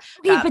 shut the fuck.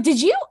 Okay, but did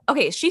you?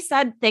 Okay, she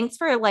said thanks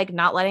for like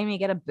not letting me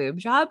get a boob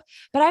job.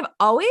 But I've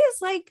always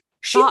like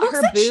thought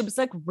her boobs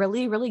look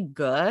really, really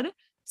good.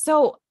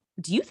 So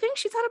do you think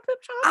she's had a boob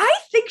job? I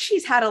think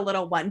she's had a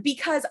little one,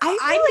 because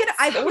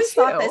I've always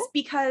thought this,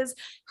 because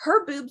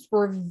her boobs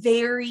were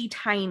very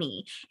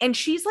tiny and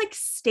she's like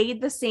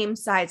stayed the same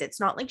size. It's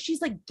not like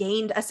she's like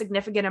gained a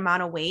significant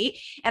amount of weight.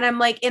 And I'm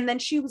like, and then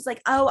she was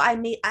like, oh,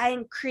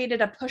 I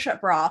created a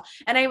push-up bra.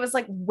 And I was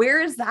like,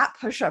 where is that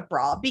push-up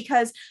bra?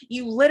 Because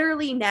you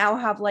literally now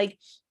have like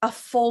a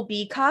full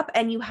B cup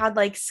and you had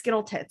like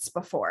Skittle tits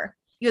before.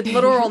 You had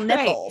literal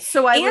nipples.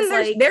 So I was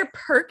like, they're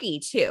perky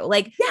too.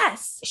 Like,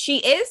 yes, she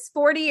is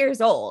 40 years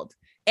old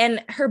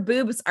and her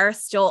boobs are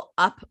still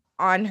up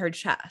on her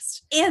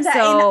chest. And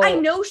I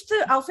know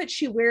the outfit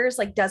she wears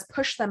like does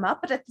push them up,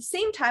 but at the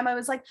same time, I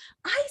was like,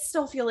 I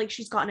still feel like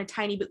she's gotten a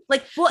tiny bit.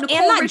 Like, well, Nicole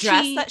and that Richie,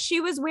 dress that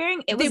she was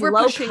wearing, it was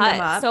low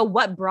cut. So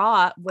what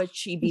bra would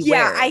she be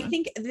wearing? Yeah, I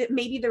think that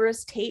maybe there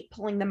was tape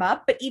pulling them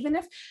up, but even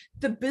if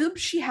the boobs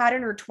she had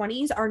in her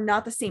 20s are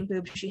not the same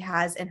boobs she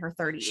has in her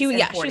 30s.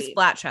 She's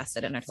flat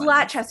chested in her 20s.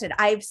 Flat chested.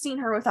 I've seen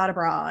her without a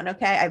bra on.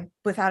 Okay,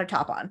 without a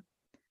top on.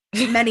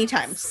 Many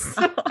times.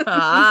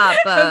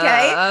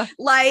 Okay,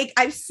 like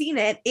I've seen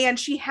it, and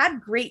she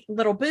had great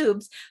little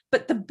boobs,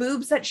 but the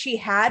boobs that she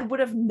had would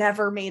have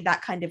never made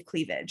that kind of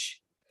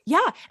cleavage.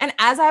 Yeah, and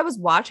as I was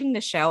watching the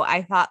show,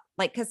 I thought,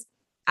 like, because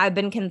I've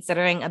been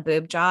considering a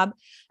boob job,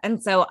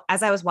 and so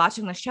as I was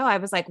watching the show, I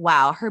was like,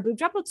 wow, her boob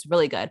job looks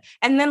really good.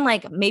 And then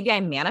like maybe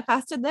I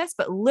manifested this,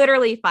 but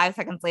literally 5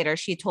 seconds later,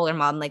 she told her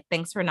mom, like,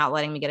 thanks for not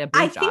letting me get a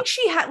boob job. I think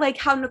she had like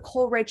how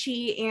Nicole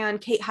Richie and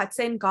Kate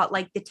Hudson got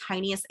like the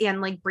tiniest,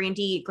 and like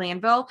Brandi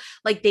Glanville,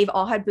 like they've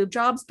all had boob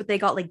jobs, but they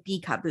got like B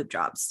cup boob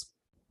jobs.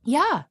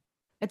 Yeah.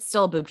 It's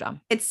still a boob job.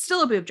 It's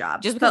still a boob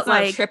job. Just because it's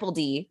not triple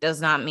D does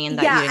not mean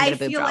that you didn't get a boob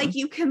job. I feel like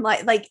you can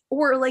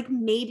or like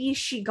maybe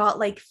she got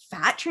like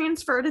fat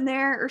transferred in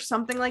there or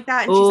something like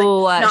that. And she's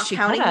like not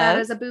counting that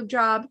as a boob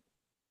job.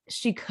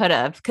 She could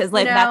have, because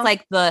like that's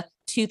like the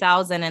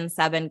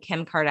 2007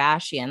 Kim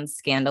Kardashian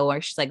scandal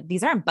where she's like,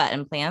 these aren't butt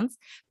implants,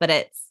 but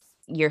it's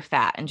you're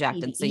fat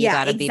injected, so you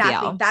got a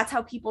BBL. That's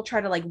how people try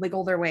to like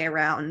wiggle their way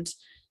around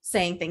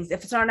saying things.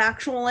 If it's not an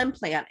actual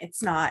implant,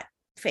 it's not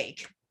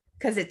fake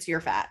because it's your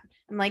fat.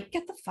 I'm like,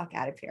 get the fuck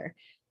out of here.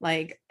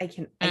 Like, I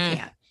can't.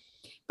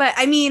 But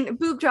I mean,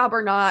 boob job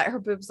or not, her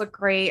boobs look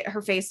great.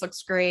 Her face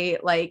looks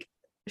great. Like,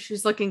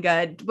 she's looking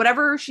good.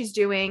 Whatever she's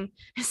doing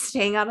is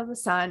staying out of the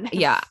sun.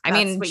 Yeah. I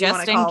mean,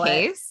 just in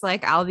case,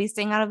 like, I'll be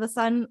staying out of the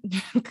sun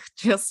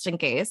just in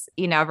case.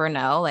 You never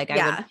know. Like,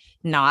 I would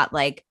not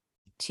like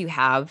to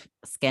have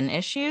skin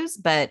issues,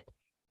 but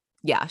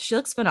yeah, she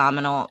looks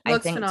phenomenal. I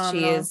think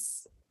she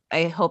is.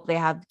 I hope they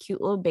have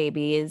cute little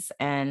babies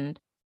and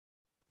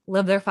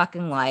live their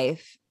fucking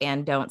life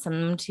and don't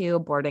send them to a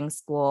boarding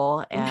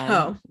school. And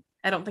no,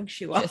 I don't think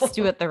she will. Just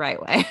do it the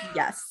right way.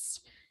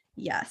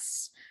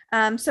 Yes.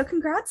 So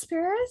congrats,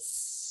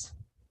 Paris.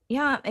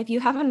 Yeah, if you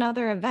have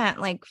another event,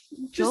 like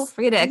feel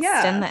free to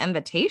extend the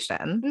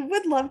invitation. We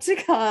would love to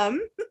come.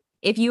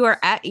 If you are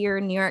at your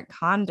New York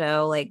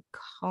condo, like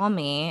call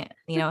me,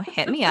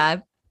 hit me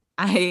up.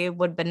 I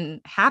would have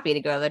been happy to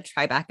go to the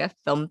Tribeca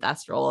Film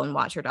Festival and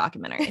watch your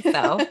documentary.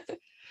 So,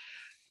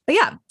 but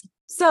yeah.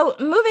 So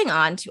moving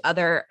on to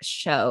other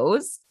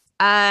shows,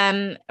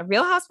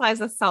 Real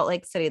Housewives of Salt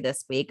Lake City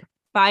this week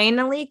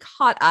finally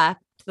caught up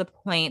to the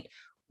point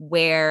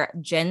where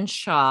Jen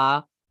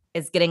Shah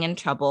is getting in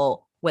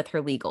trouble with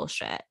her legal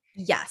shit.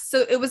 Yes.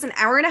 So it was an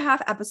 1.5-hour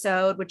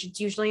episode, which is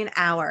usually an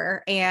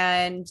hour.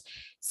 And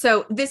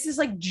so this is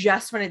like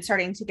just when it's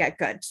starting to get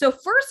good. So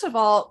first of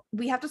all,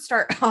 we have to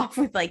start off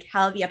with like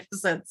how the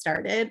episode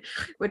started,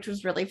 which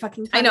was really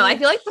fucking funny. I know. I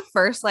feel like the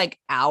first like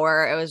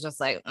hour, it was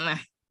just like,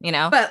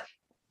 but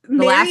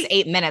the last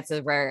 8 minutes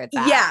is where it's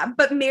at. Yeah.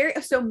 But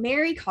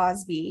Mary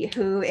Cosby,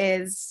 who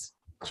is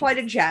quite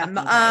a gem,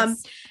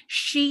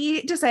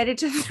 she decided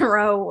to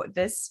throw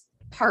this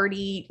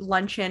party,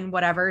 luncheon,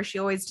 whatever. She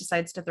always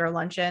decides to throw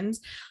luncheons.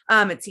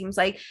 It seems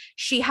like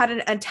she had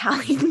an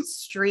Italian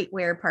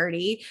streetwear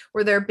party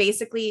where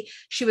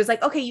she was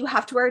like, okay, you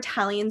have to wear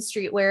Italian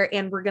streetwear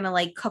and we're gonna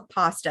like cook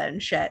pasta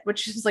and shit,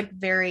 which is like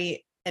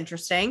very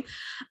interesting.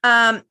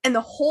 And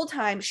the whole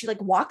time she like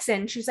walks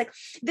in, she's like,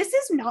 this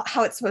is not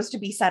how it's supposed to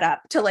be set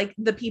up, to like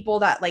the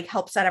people that like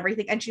help set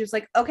everything. And she was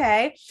like,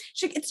 okay.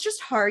 It's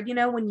just hard,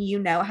 when you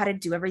know how to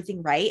do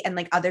everything right and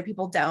like other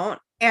people don't.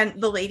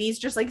 And the lady's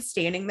just like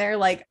standing there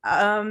like,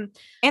 and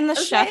the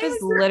chef is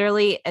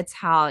literally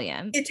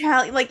Italian.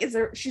 Like,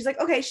 she's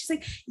like, okay. She's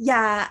like,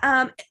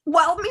 yeah.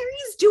 While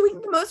Mary's doing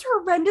the most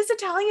horrendous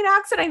Italian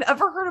accent I've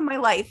ever heard in my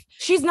life.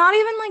 She's not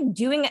even like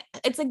doing it.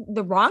 It's like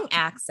the wrong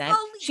accent.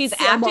 She's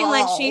acting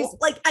like she's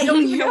like, I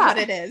don't even know what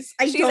it is.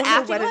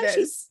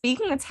 She's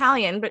speaking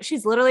Italian, but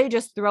she's literally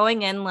just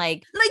throwing in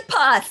like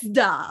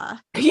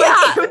pasta.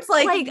 Yeah. It's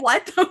like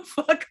what the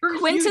fuck are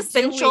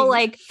quintessential you doing?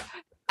 Like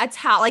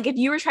like if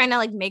you were trying to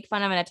like make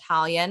fun of an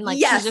Italian, like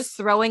she's just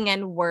throwing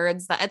in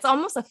words that it's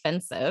almost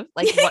offensive,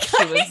 like what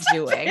she was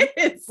doing.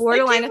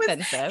 Borderline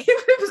offensive.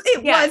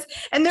 It was.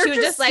 And they're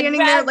just standing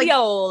like, there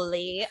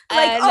ravioli.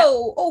 Like,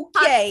 oh,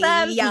 okay.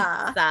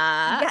 Yeah.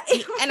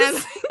 And I'm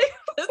like,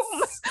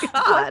 oh my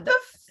God. What the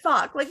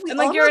fuck? Like, and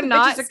like you're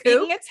not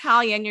speaking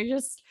Italian, you're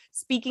just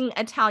speaking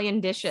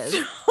Italian dishes.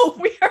 So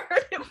weird.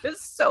 It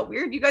was so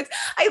weird, you guys.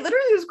 I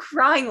literally was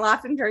crying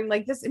laughing during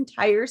like this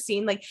entire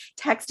scene, like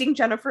texting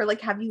Jennifer,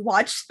 like, have you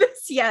watched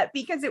this yet?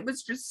 Because it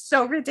was just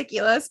so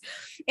ridiculous.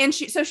 And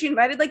she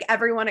invited like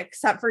everyone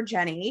except for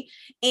Jenny,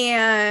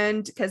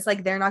 and because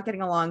like they're not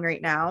getting along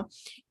right now.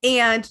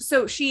 And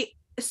so she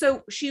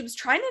was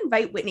trying to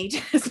invite Whitney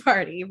to this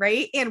party,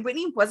 right? And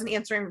Whitney wasn't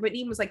answering.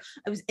 Whitney was like,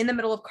 I was in the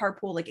middle of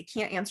carpool, like I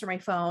can't answer my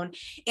phone.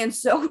 And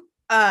so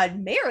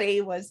Mary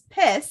was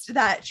pissed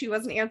that she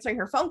wasn't answering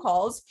her phone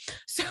calls.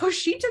 So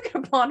she took it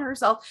upon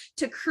herself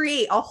to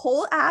create a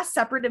whole ass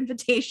separate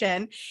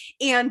invitation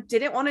and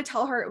didn't want to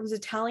tell her it was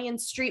Italian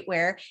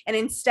streetwear, and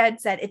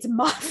instead said it's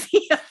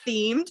mafia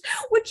themed,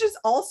 which is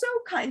also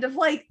kind of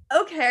like,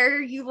 okay,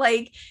 are you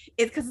like,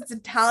 it's because it's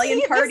Italian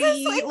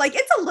party. Like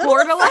it's a little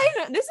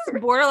borderline. This is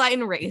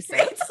borderline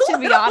racist, to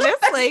be honest.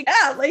 Like,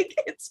 yeah, like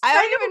it's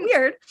kind of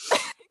weird.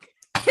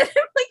 And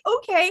I'm like,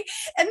 okay.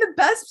 And the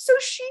best, so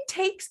she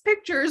takes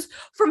pictures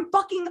from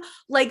fucking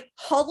like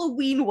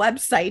Halloween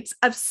websites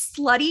of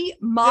slutty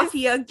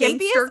mafia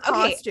gangster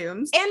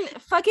costumes. And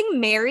fucking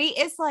Mary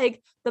is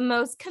like the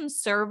most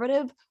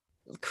conservative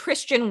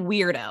Christian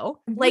weirdo.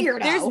 Like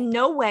there's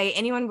no way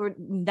anyone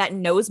that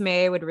knows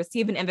Mary would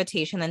receive an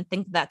invitation and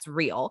think that's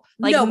real.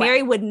 Like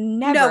Mary would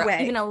never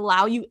even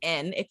allow you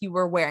in if you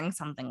were wearing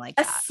something like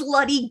that. A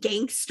slutty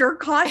gangster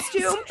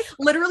costume,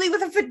 literally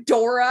with a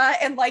fedora,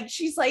 and like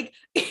she's like,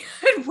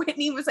 and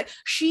Whitney was like,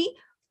 she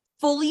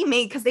fully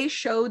made, because they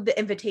showed the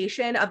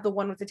invitation of the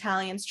one with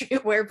Italian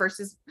streetwear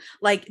versus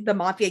like the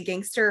mafia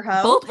gangster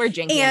hoe. Both were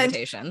janky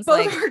invitations.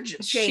 Both like, were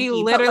janky, she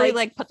literally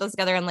like put those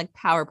together in like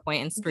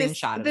PowerPoint and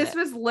screenshot this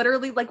was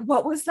literally like,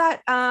 what was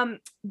that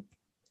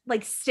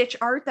like stitch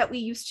art that we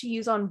used to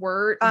use on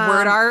Word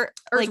art,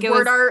 or like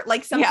Word art,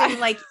 like something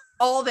like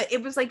all that.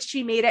 It was like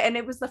she made it, and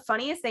it was the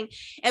funniest thing.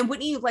 And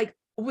Whitney like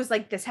was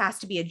like, this has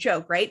to be a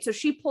joke, right? So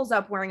she pulls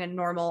up wearing a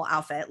normal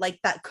outfit, like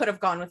that could have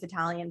gone with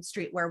Italian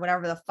streetwear,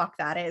 whatever the fuck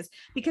that is,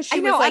 because she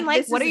was like, I'm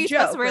like, this what is are you joke,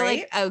 supposed to wear, right?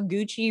 like a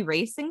Gucci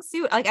racing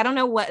suit? Like, I don't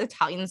know what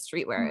Italian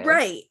streetwear is.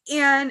 Right.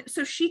 And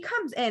so she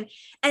comes in,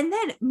 and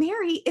then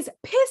Mary is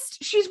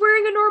pissed she's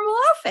wearing a normal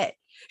outfit.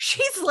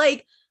 She's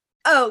like,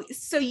 oh,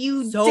 so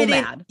you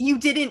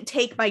didn't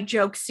take my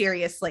joke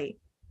seriously,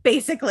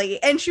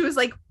 basically. And she was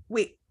like,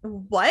 wait,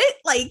 what?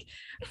 Like,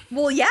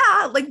 well,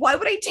 yeah, like, why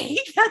would I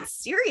take that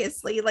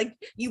seriously? Like,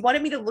 you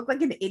wanted me to look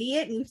like an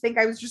idiot and you think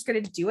I was just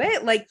gonna do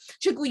it? Like,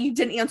 well, you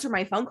didn't answer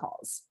my phone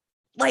calls.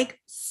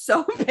 Like,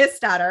 so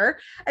pissed at her.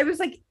 I was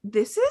like,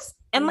 this is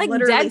and like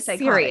dead psychotic.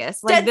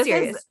 Serious. Like, dead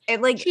serious. Is,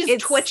 it like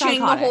she's twitching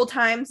psychotic. The whole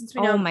time since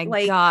we know. Oh my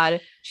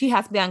god, she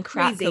has to be on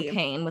crack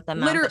cocaine with the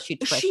amount that she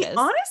twitches. She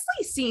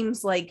honestly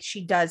seems like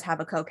she does have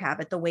a coke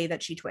habit. The way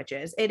that she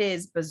twitches, it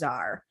is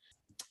bizarre.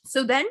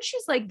 So then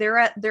she's like,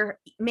 they're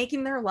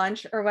making their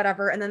lunch or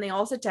whatever, and then they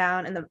all sit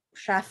down, and the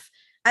chef,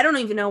 I don't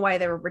even know why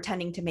they were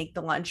pretending to make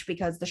the lunch,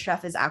 because the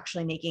chef is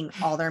actually making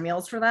all their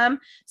meals for them.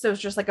 So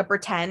it's just like a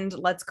pretend,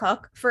 let's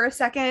cook for a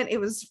second. It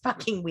was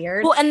fucking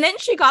weird. Well, and then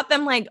she got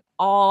them like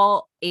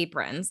all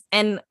aprons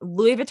and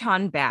Louis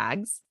Vuitton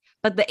bags,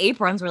 but the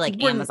aprons were like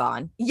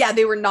Amazon. Yeah,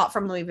 they were not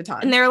from Louis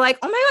Vuitton. And they were like,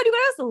 oh my God, you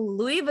got us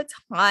Louis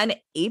Vuitton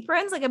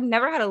aprons? Like, I've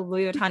never had a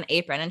Louis Vuitton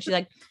apron. And she's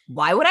like,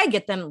 why would I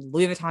get them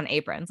Louis Vuitton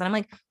aprons? And I'm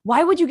like,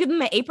 why would you give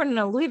them an apron and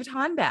a Louis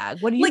Vuitton bag?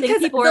 What do you think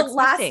people are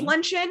expecting? The last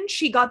luncheon,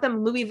 she got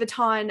them Louis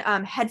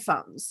Vuitton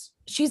headphones.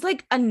 She's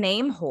like a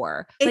name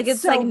whore.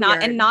 It's so like not,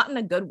 weird. And not in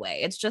a good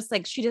way. It's just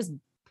like, she just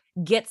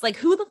gets like,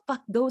 who the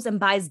fuck goes and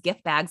buys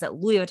gift bags at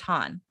Louis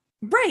Vuitton?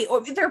 Right. Or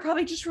they're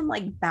probably just from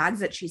like bags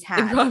that she's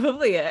had. They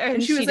probably are.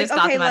 And she was like,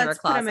 okay, let's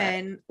put them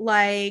in.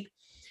 Like,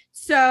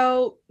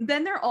 so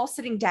then they're all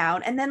sitting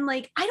down, and then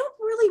like, I don't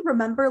really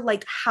remember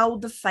like how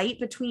the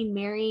fight between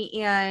Mary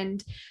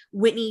and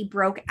Whitney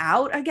broke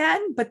out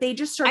again, but they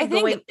just started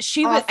going.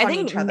 I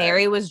think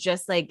Mary was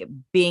just like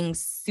being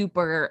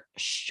super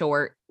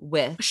short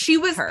with. She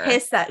was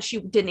pissed that she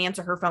didn't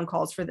answer her phone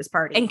calls for this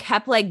party and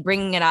kept like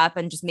bringing it up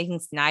and just making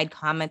snide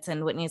comments.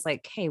 And Whitney's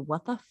like, hey,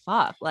 what the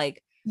fuck?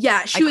 Like,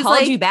 yeah, I was called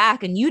like, you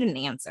back and you didn't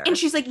answer. And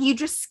she's like, you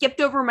just skipped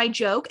over my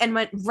joke and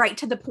went right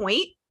to the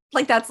point.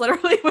 Like, that's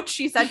literally what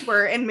she said to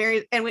her. And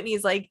Mary and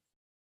Whitney's like,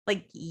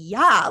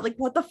 yeah, like,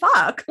 what the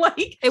fuck?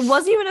 Like, it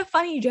wasn't even a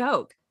funny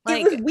joke.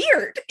 Like, it was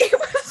weird. It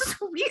was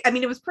weird. I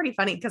mean, it was pretty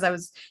funny because I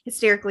was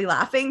hysterically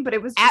laughing, but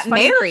it was just at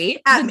funny.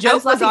 Mary. The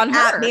joke was on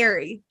her. At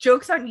Mary.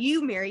 Joke's on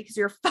you, Mary, because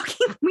you're a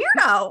fucking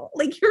weirdo.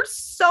 Like, you're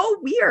so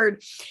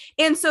weird.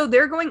 And so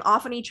they're going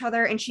off on each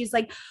other, and she's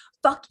like,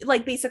 fuck,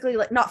 like basically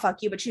like not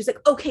fuck you, but she's like,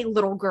 okay,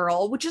 little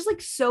girl, which is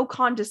like so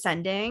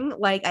condescending.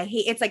 Like, I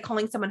hate, it's like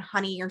calling someone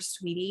honey or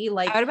sweetie.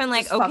 Like, I would have been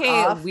like,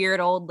 okay, weird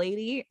old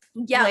lady.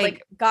 Yeah,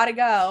 like gotta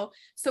go.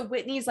 So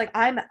Whitney's like,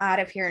 I'm out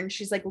of here, and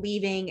she's like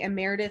leaving, and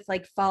Meredith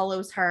like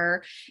follows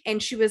her,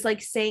 and she was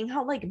like saying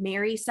how like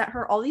Mary sent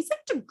her all these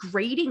like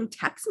degrading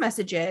text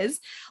messages,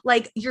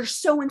 like, you're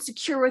so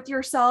insecure with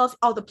yourself,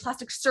 all the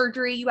plastic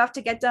surgery you have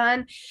to get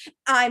done,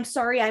 I'm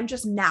sorry, I'm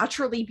just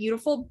naturally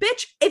beautiful.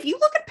 Bitch, if you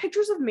look at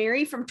pictures of Mary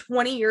from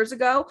 20 years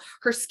ago,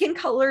 her skin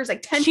color is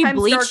like 10 times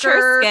bleached darker.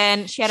 Her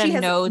skin. She had a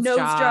nose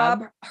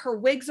job. Her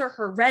wigs are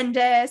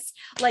horrendous.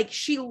 Like,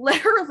 she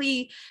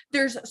literally,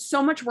 there's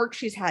so much work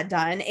she's had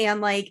done,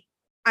 and like,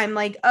 I'm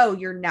like, oh,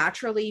 you're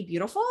naturally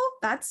beautiful?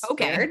 That's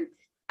okay. Weird.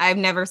 I've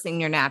never seen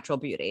your natural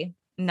beauty.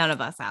 None of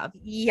us have.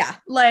 Yeah,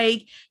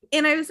 like,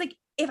 and I was like,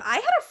 if I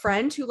had a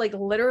friend who like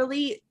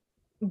literally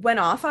went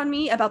off on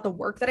me about the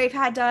work that I've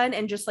had done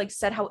and just like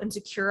said how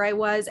insecure I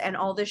was and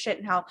all this shit,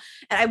 and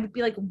I would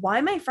be like, why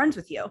am I friends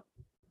with you?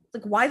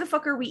 Like, why the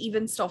fuck are we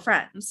even still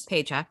friends?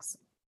 Paychecks.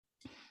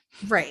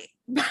 Right.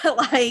 But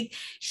like,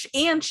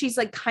 and she's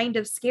like kind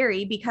of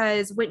scary,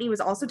 because Whitney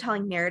was also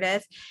telling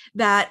Meredith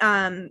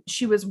that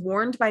she was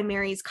warned by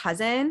Mary's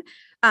cousin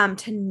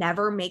to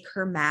never make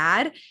her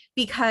mad,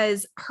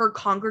 because her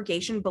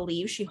congregation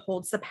believes she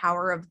holds the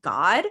power of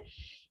God.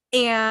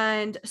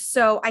 And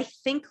so I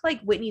think like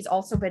Whitney's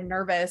also been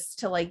nervous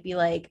to like be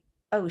like,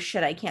 oh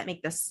shit, I can't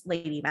make this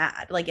lady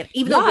mad. Like,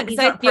 even though Whitney's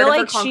not part of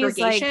her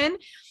congregation,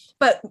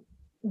 but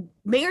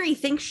Mary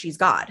thinks she's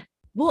God.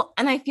 Well,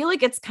 and I feel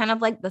like it's kind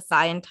of like the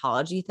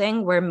Scientology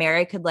thing where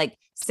Mary could like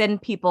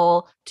send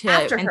people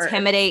to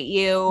intimidate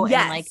you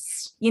and like,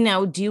 you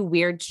know, do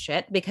weird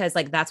shit, because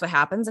like that's what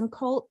happens in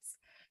cults.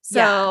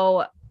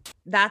 So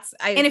that's,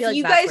 and if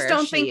you guys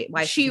don't think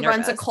she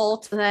runs a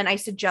cult, then I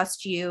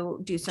suggest you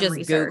do some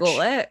research.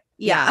 Google it.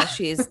 Yeah,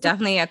 she's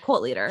definitely a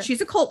cult leader.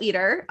 She's a cult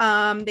leader.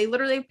 They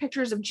literally have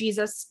pictures of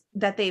Jesus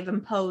that they've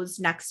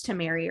imposed next to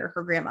Mary or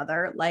her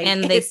grandmother. Like,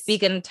 and they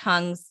speak in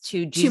tongues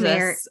to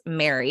Jesus,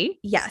 Mary.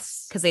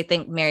 Yes. Because they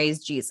think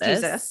Mary's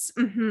Jesus.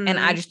 Mm-hmm. And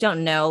I just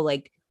don't know,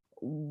 like,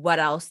 what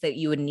else that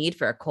you would need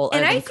for a cult.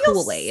 And I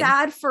feel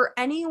sad for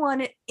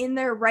anyone in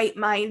their right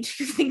mind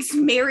who thinks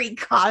Mary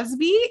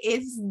Cosby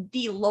is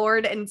the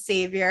Lord and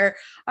Savior,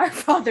 our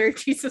Father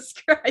Jesus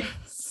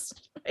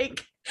Christ.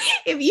 Like,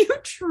 if you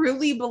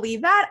truly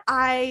believe that,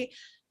 I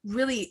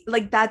really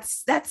like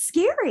that's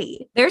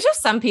scary. There's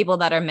just some people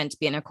that are meant to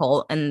be in a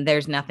cult and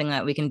there's nothing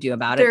that we can do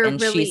about it.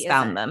 And really she's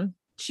found them.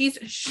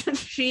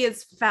 She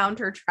has found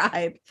her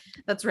tribe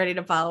that's ready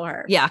to follow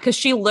her. Yeah, because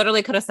she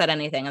literally could have said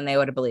anything and they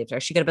would have believed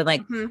her. She could have been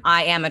like,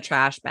 I am a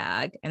trash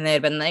bag. And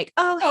they'd been like,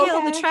 oh,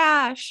 hail the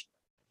trash.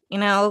 You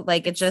know,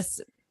 like it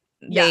just,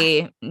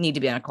 they need to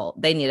be in a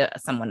cult. They need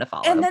someone to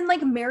follow. And then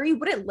like Mary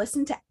wouldn't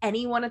listen to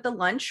anyone at the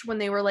lunch when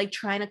they were like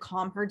trying to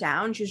calm her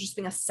down. She was just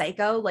being a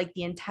psycho like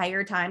the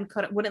entire time.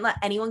 Wouldn't let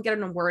anyone get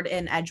in a word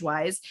in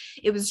edgewise.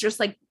 It was just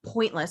like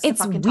pointless.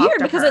 It's weird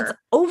because it's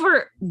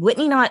over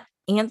Whitney not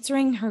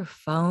answering her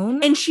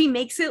phone, and she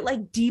makes it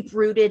like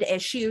deep-rooted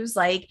issues,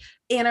 like,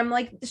 and I'm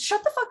like,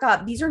 shut the fuck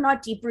up. These are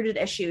not deep-rooted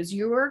issues.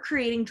 You are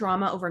creating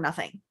drama over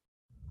nothing.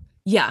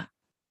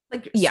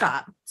 Like,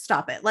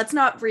 stop it. Let's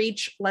not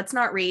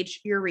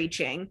reach. You're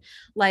reaching.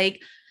 Like,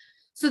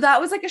 so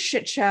that was like a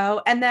shit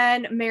show. And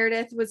then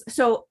Meredith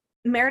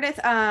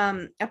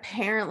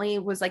apparently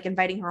was like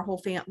inviting her whole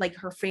family, like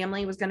her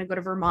family was going to go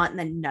to Vermont and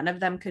then none of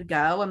them could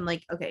go. I'm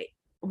like, okay,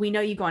 we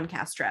know you go on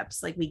cast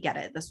trips. Like, we get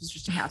it. This was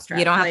just a cast trip.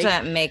 You don't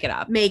have to make it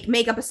up.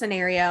 Make up a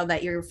scenario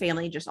that your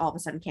family just all of a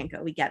sudden can't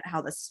go. We get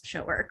how this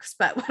show works,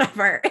 but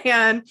whatever.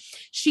 And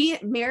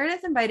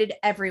Meredith invited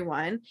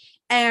everyone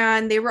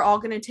and they were all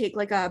going to take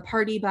like a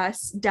party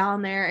bus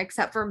down there,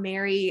 except for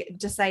Mary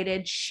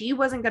decided she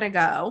wasn't going to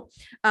go.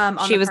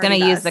 She was going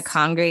to use the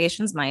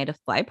congregation's money to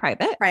fly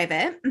private.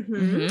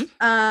 Mm-hmm.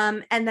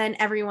 And then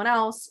everyone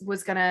else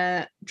was going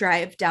to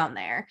drive down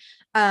there.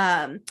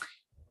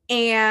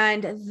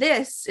 And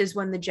this is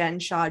when the Jen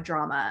Shah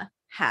drama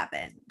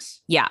happened.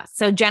 Yeah.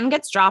 So Jen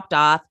gets dropped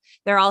off.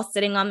 They're all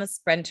sitting on the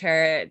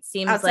Sprinter. It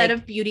seems outside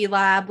of Beauty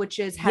Lab, which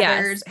is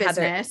Heather's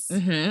business.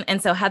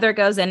 And so Heather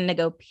goes in to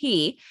go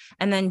pee.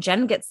 And then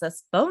Jen gets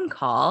this phone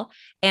call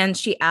and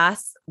she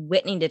asks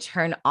Whitney to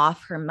turn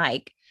off her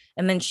mic.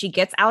 And then she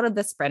gets out of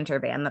the Sprinter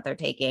van that they're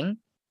taking.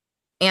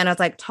 And I was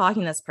like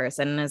talking to this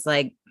person and is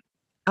like,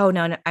 oh,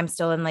 no, I'm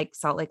still in like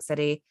Salt Lake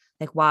City.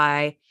 Like,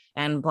 why?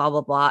 And blah,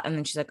 blah, blah. And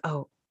then she's like,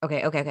 oh,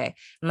 okay.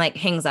 And like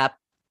hangs up.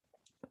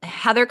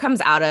 Heather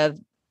comes out of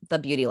the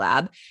Beauty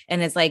Lab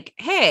and is like,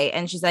 hey,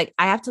 and she's like,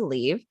 I have to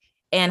leave.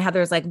 And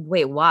Heather's like,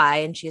 wait, why?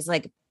 And she's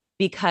like,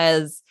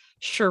 because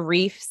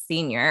Sharrieff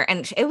Sr.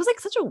 And it was like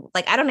such a,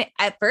 like, I don't know.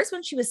 At first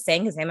when she was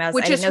saying his name, I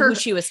didn't know who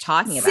she was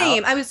talking about.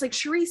 Same. I was like,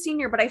 Sharrieff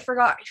Sr., but I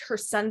forgot her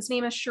son's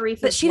name is Sharrieff.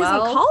 But she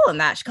doesn't call him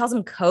that. She calls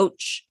him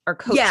Coach or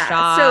Coach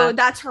Shah. So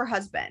that's her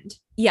husband.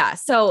 Yeah.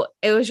 So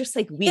it was just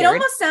like weird. It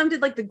almost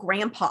sounded like the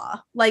grandpa.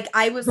 Like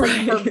I was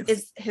like,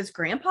 is his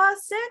grandpa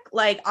sick?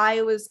 Like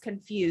I was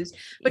confused.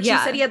 But she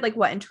said he had like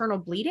what, internal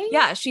bleeding?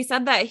 Yeah. She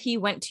said that he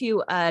went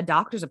to a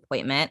doctor's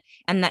appointment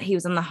and that he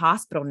was in the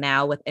hospital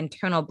now with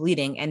internal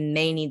bleeding and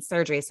may need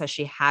surgery. So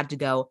she had to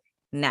go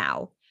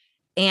now.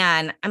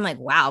 And I'm like,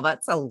 wow,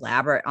 that's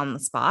elaborate on the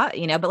spot,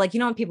 you know, but like, you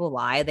know, when people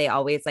lie, they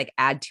always like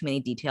add too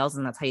many details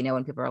and that's how you know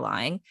when people are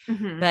lying.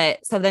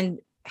 But so then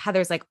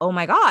Heather's like, oh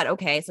my God.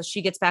 Okay. So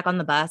she gets back on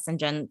the bus and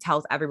Jen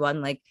tells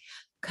everyone like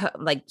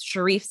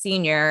Sharrieff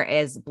Sr.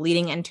 is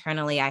bleeding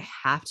internally. I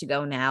have to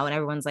go now. And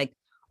everyone's like,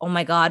 oh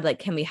my God, like,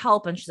 can we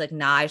help? And she's like,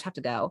 nah, I just have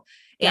to go.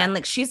 Yeah. And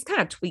like, she's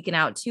kind of tweaking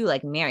out too,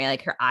 like Mary,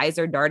 like her eyes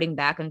are darting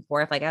back and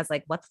forth. Like, I was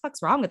like, what the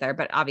fuck's wrong with her?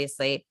 But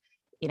obviously,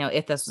 you know,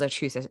 if this was a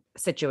true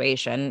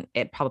situation,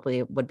 it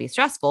probably would be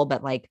stressful,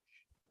 but like,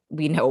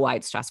 we know why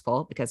it's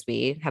stressful because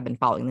we have been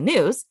following the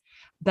news.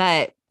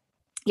 But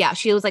yeah,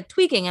 she was like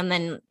tweaking. And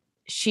then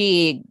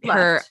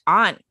her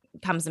aunt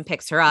comes and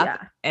picks her up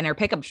in her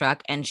pickup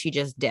truck and she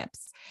just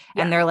dips.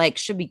 And they're like,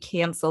 should we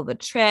cancel the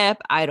trip?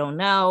 I don't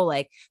know.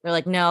 Like, they're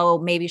like, no,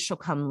 maybe she'll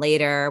come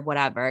later,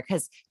 whatever.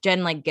 Cause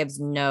Jen like gives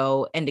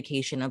no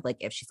indication of like,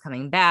 if she's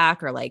coming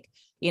back or like,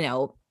 you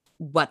know,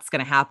 what's going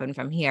to happen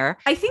from here.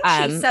 I think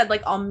she said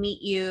like, I'll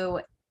meet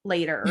you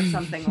later or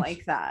something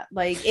like that.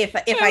 Like if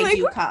I like,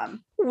 do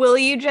come. Will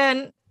you,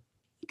 Jen?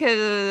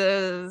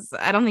 Because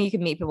I don't think you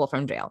can meet people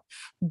from jail.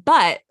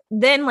 But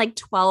then like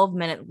 12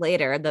 minutes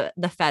later,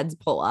 the feds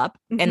pull up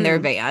in their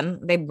van.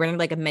 They rented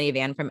like a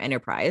minivan from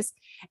Enterprise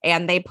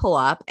and they pull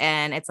up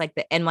and it's like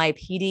the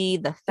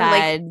NYPD, the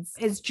feds.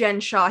 Like, is Jen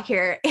Shah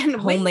here? And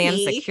Homeland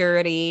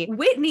Security.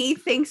 Whitney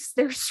thinks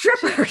they're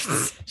strippers.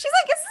 She's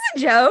like, is this a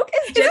joke?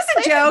 Is this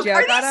a joke?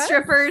 Are these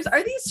strippers?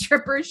 Are these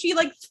strippers? She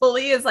like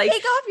fully is like,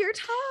 take off your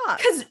top.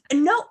 Because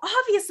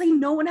obviously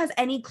no one has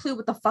any clue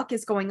what the fuck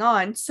is going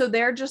on. So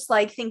they're just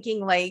like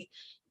thinking like,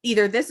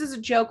 either this is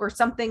a joke or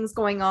something's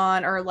going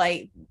on or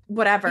like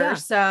whatever. Yeah.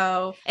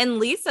 So, and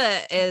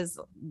Lisa is,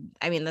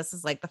 I mean, this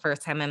is like the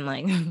first time I'm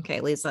like,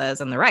 okay, Lisa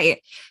is in the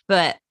right,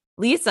 but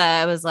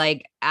Lisa was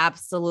like,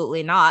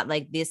 absolutely not.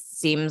 Like, this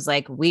seems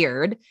like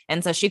weird.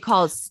 And so she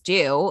calls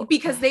Stu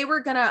because they were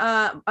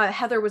gonna,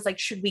 Heather was like,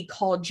 should we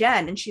call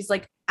Jen? And she's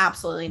like,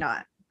 absolutely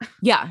not.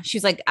 Yeah.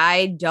 She's like,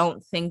 I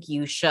don't think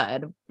you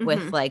should,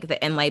 with like the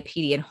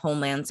NYPD and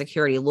Homeland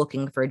Security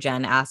looking for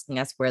Jen, asking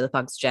us where the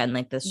fuck's Jen.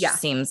 Like, this just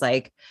seems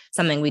like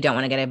something we don't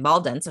want to get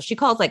involved in. So she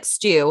calls like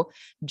Stu,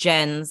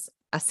 Jen's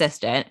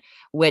assistant,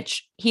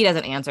 which he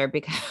doesn't answer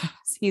because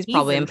he's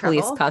probably in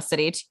police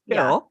custody too.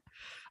 Yeah.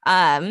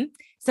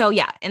 So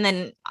yeah. And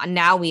then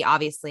now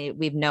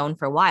we've known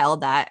for a while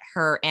that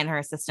her and her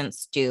assistant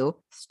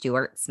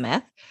Stuart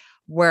Smith,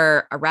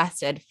 were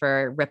arrested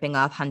for ripping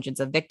off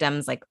hundreds of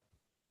victims, like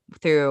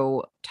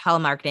through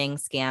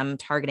telemarketing scam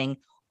targeting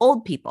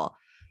old people,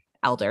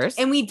 elders.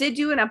 And we did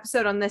do an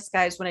episode on this,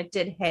 guys, when it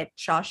did hit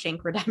Shawshank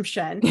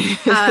Redemption.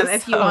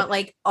 If you want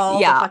like all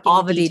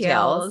the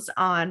details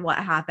on what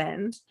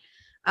happened.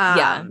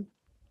 But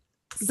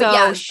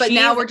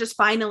now we're just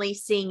finally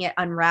seeing it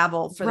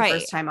unravel for the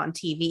first time on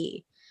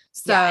TV.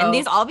 So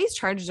and all these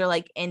charges are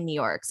like in New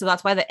York. So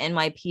that's why the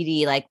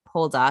NYPD like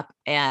pulled up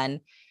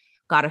and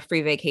got a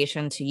free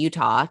vacation to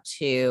Utah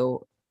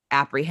to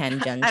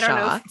apprehend Jen Shah. I don't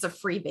know if it's a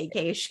free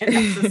vacation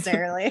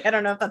necessarily. I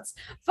don't know if that's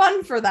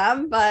fun for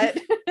them, but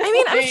I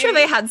mean, I'm sure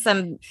they had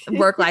some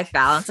work-life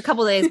balance a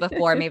couple days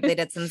before. Maybe they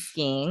did some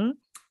skiing.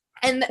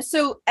 And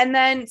so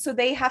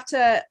they have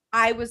to,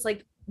 I was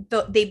like,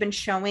 they've been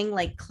showing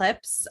like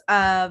clips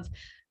of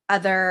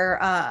other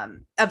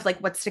of like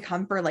what's to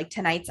come for like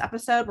tonight's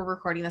episode. We're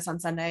recording this on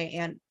Sunday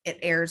and it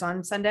airs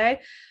on Sunday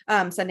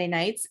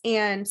nights,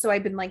 and so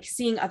I've been like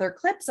seeing other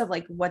clips of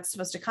like what's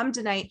supposed to come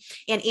tonight.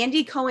 And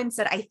Andy Cohen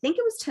said, I think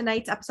it was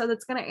tonight's episode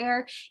that's going to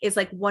air is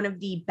like one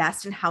of the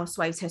best in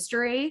Housewives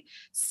history,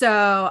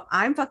 so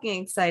I'm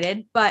fucking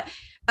excited. But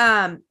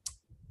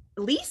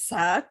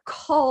Lisa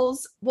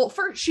calls, well,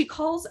 first she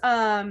calls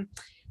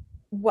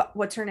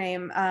what's her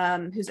name,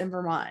 who's in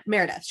Vermont,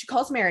 Meredith. She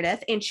calls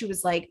Meredith and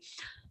she's like,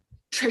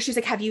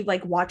 have you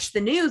like watched the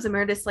news? And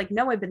Meredith's like,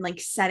 no, I've been like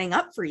setting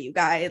up for you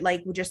guys,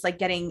 like we're just like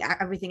getting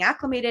everything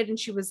acclimated. And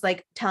she was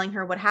like telling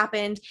her what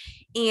happened,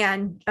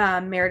 and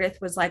Meredith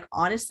was like,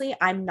 honestly,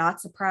 I'm not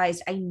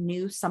surprised. I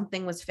knew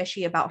something was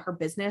fishy about her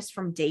business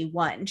from day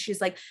one. She's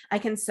like, I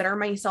consider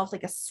myself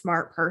like a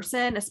smart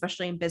person,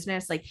 especially in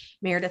business. Like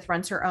Meredith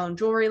runs her own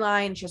jewelry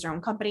line, she has her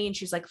own company, and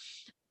she's like,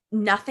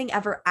 nothing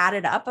ever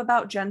added up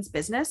about Jen's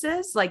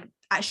businesses. Like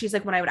she's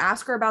like, when I would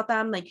ask her about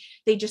them, like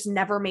they just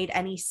never made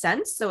any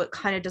sense. So it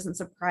kind of doesn't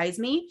surprise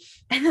me.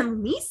 And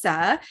then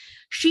Lisa,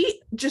 she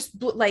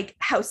just like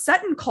how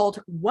Sutton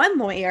called one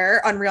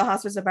lawyer on Real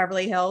Housewives of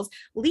Beverly Hills,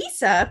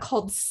 Lisa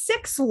called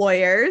 6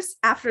 lawyers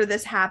after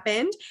this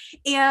happened.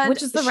 And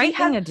which is the right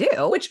thing to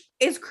do. Which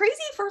is crazy.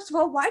 First of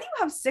all, why do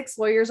you have 6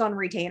 lawyers on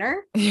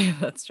retainer? Yeah,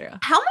 that's true.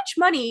 How much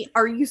money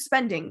are you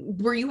spending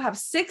where you have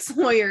 6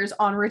 lawyers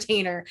on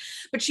retainer?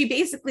 But she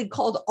basically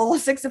called all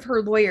 6 of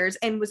her lawyers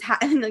and was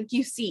and like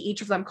you see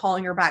each of them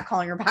calling her back,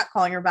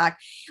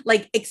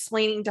 like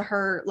explaining to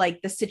her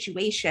like the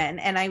situation.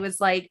 And I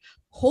was like,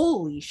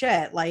 holy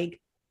shit,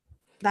 like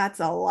that's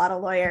a lot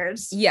of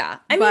lawyers. Yeah.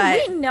 I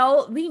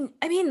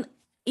mean,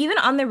 even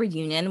on the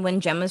reunion when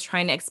Jen was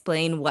trying to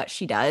explain what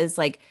she does,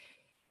 like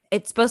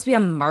it's supposed to be a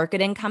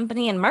marketing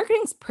company, and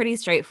marketing's pretty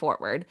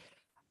straightforward.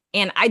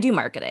 And I do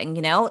marketing,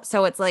 you know?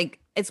 So it's like,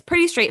 it's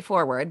pretty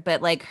straightforward,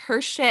 but like her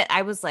shit,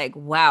 I was like,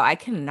 wow, I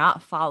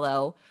cannot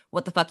follow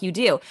what the fuck you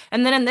do.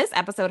 And then in this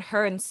episode,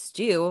 her and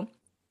Stu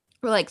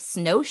were like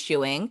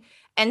snowshoeing,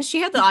 and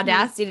she had the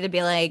audacity to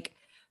be like,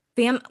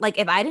 like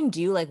if I didn't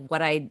do like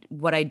what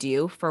I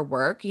do for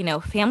work, you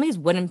know, families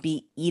wouldn't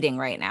be eating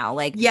right now.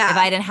 Like if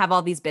I didn't have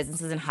all these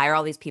businesses and hire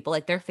all these people,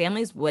 like their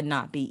families would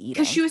not be eating.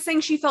 Because she was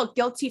saying she felt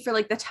guilty for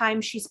like the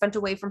time she spent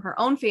away from her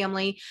own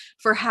family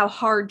for how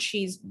hard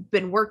she's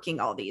been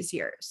working all these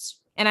years.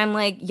 And I'm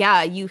like,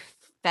 yeah, you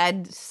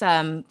fed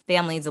some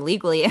families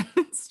illegally and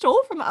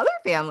stole from other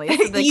families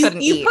so they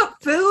couldn't eat. You put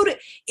food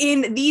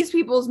in these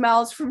people's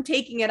mouths from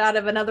taking it out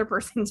of another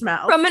person's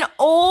mouth. From an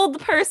old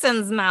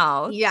person's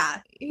mouth. Yeah.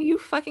 Are you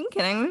fucking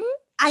kidding me?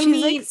 She's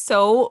mean, like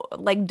so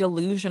like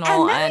delusional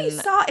and narcissistic.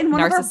 I saw in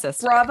one of our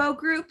Bravo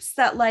groups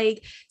that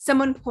like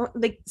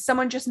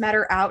someone just met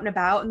her out and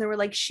about, and they were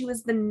like, she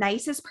was the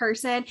nicest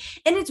person.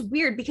 And it's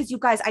weird because you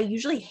guys, I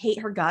usually hate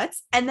her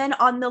guts, and then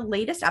on the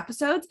latest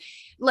episodes,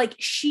 like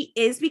she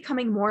is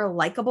becoming more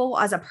likable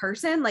as a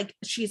person. Like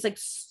she's like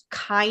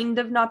kind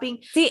of not being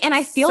and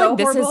I feel like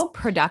this is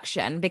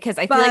production, because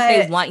I feel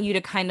like they want you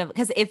to kind of,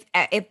 because if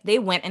they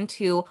went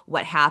into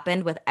what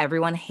happened with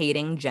everyone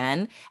hating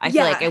Jen, I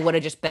feel like it would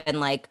have just been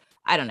like,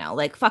 I don't know,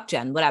 like fuck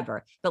Jen,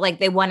 whatever. But like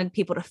they wanted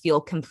people to feel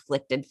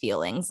conflicted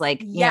feelings,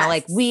 like you know,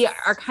 like we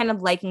are kind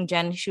of liking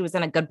Jen, she was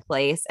in a good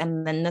place,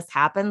 and then this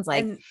happens,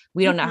 like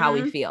we don't know how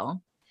we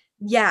feel.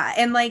 Yeah.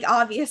 And like,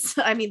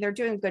 obviously, I mean, they're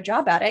doing a good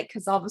job at it,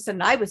 because all of a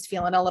sudden I was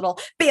feeling a little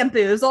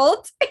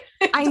bamboozled.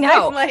 I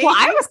know. Like, well,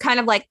 I was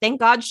kind of like, thank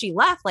God she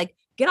left. Like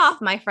get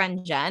off my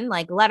friend Jen,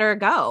 like let her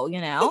go,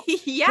 you know?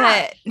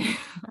 Yeah. But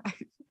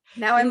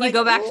now I'm you like,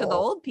 go back to the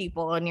old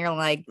people and you're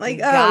like oh,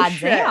 God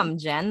shit. damn,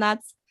 Jen,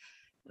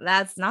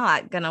 that's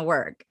not gonna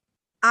work.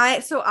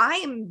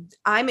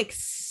 I'm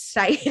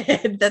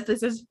excited that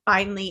this is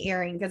finally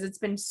airing because it's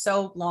been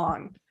so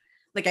long.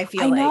 Like I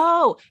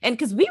know. And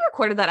because we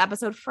recorded that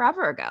episode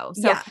forever ago.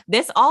 So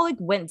this all like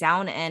went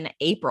down in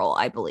April,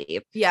 I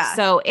believe. Yeah.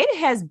 So it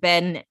has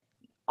been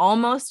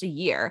almost a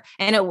year,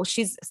 and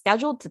she's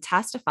scheduled to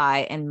testify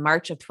in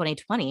March of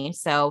 2020.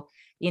 So,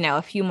 you know,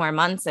 a few more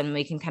months and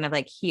we can kind of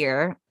like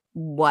hear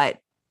what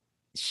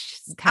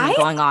she's kind of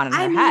going on in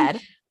her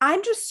head.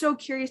 I'm just so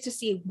curious to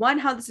see, one,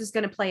 how this is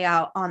going to play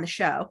out on the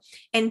show,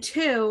 and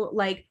two,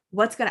 like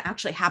what's going to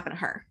actually happen to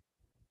her.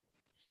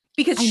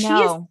 Because she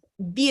is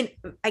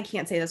I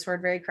can't say this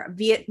word very correct.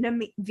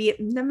 Vietnamese. Do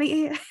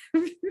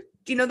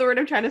you know the word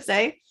I'm trying to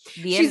say?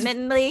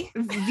 Vietnamese.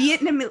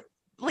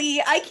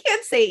 I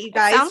can't say it, you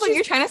guys. It sounds like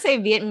you're trying to say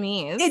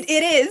Vietnamese. It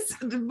is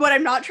what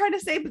I'm not trying to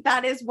say, but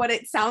that is what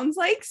it sounds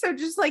like. So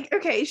just like,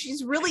 okay,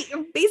 she's really,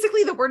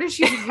 basically the word is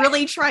she's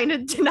really trying to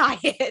deny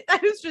it. I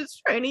was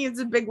just trying to use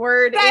a big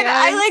word.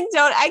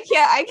 I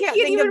can't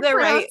think of the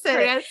right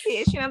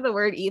pronunciation of the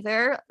word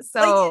either.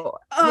 So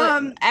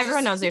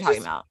everyone knows what you're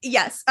talking about.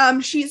 Yes.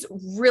 She's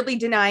really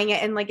denying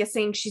it and like is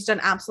saying she's done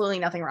absolutely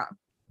nothing wrong.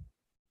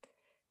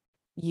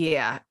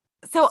 Yeah.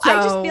 So I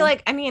just feel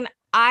like, I mean,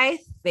 I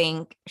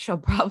think she'll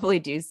probably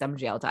do some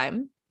jail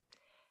time.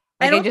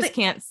 Like, I just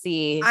can't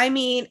see. I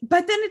mean,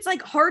 but then it's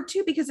like hard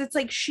too, because it's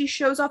like she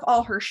shows off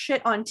all her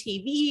shit on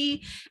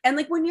TV. And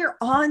like when you're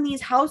on these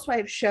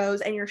housewife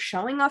shows and you're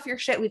showing off your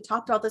shit, we've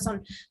talked about this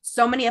on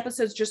so many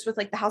episodes just with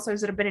like the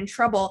housewives that have been in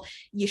trouble.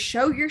 You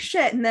show your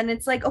shit and then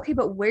it's like, okay,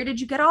 but where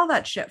did you get all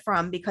that shit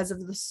from? Because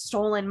of the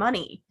stolen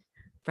money.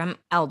 From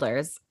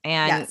elders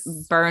and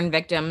burn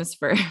victims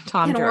for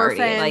Tom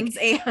Girardi. Like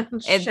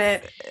and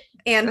shit.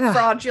 And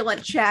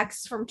fraudulent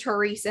checks from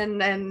Teresa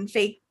and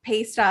fake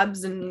pay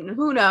stubs and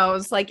who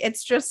knows, like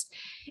it's just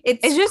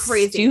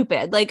crazy.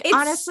 Stupid. Like it's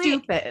honestly,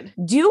 stupid.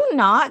 Do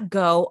not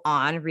go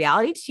on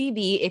reality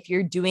TV if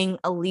you're doing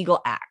illegal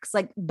acts,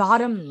 like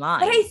bottom line.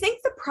 But I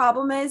think the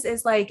problem is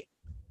like,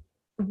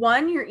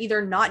 one, you're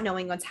either not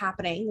knowing what's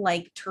happening,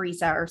 like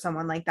Teresa or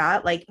someone like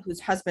that, like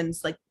whose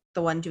husband's like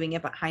the one doing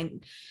it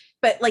behind.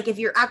 But like, if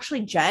you're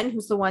actually Jen,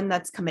 who's the one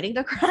that's committing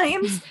the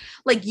crimes,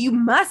 like you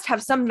must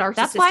have some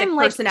narcissistic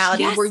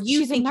personality where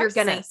you think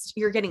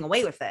you're getting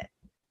away with it.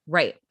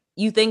 Right.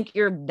 You think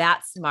you're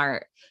that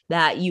smart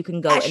that you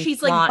can go and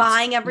she's like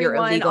buying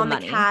everyone on the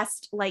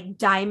cast like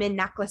diamond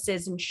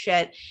necklaces and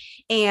shit.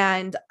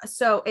 And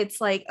so it's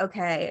like,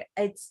 okay,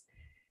 it's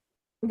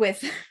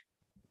with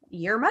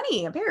your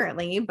money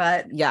apparently,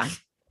 but yeah,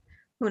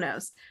 who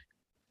knows?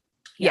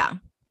 Yeah.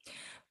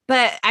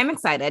 But I'm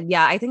excited.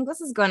 Yeah, I think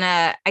this is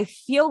I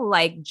feel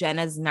like Jen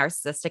is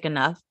narcissistic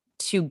enough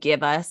to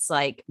give us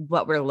like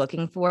what we're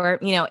looking for.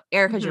 You know,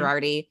 Erika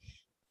Girardi,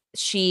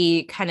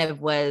 she kind of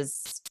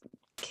was,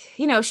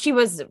 you know, she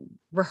was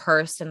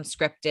rehearsed and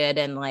scripted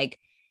and like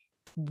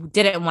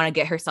didn't want to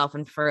get herself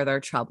in further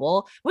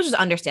trouble, which is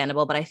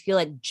understandable. But I feel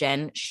like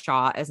Jen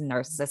Shah is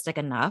narcissistic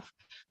enough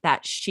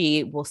that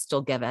she will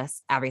still give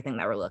us everything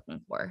that we're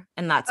looking for.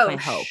 And that's my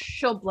hope.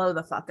 She'll blow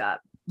the fuck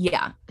up.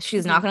 Yeah.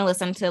 She's not going to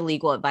listen to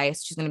legal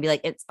advice. She's going to be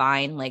like, it's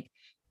fine. Like,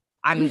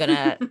 I'm going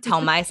to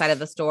tell my side of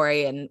the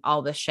story and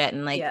all this shit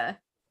and like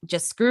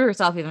just screw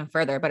herself even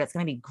further. But it's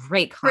going to be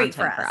great content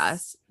for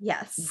us.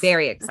 Yes.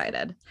 Very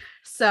excited.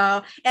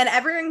 So, and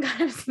everyone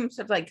kind of seems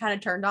to have like kind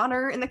of turned on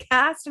her in the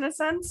cast in a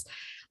sense.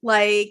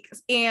 Like,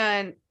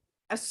 and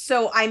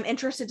so I'm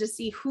interested to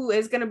see who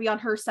is going to be on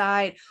her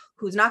side,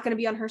 who's not going to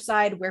be on her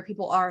side, where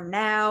people are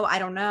now. I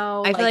don't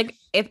know. I feel like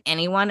if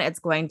anyone, it's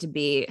going to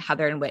be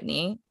Heather and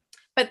Whitney.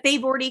 But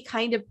they've already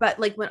kind of, but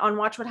like when on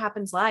Watch What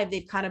Happens Live,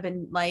 they've kind of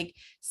been like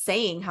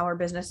saying how her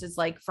business is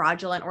like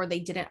fraudulent,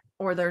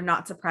 or they're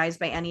not surprised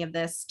by any of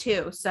this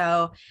too.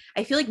 So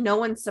I feel like no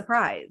one's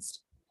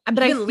surprised.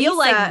 But even I feel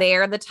like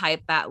they're the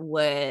type that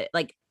would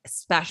like,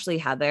 especially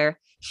Heather,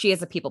 she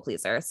is a people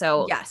pleaser.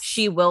 So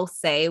she will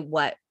say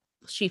what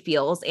she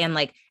feels. And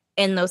like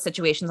in those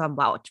situations on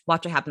Watch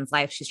What Happens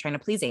Live, she's trying to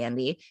please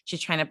Andy.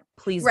 She's trying to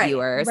please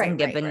viewers and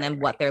giving them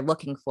what they're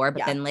looking for.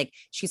 But then like,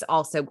 she's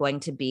also going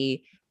to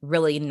be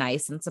really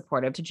nice and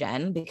supportive to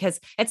Jen because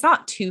it's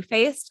not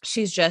two-faced.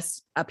 She's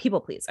just a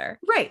people pleaser.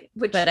 Right.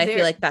 But I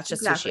feel like that's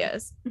just who she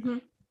is. Mm-hmm.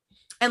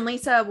 And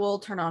Lisa will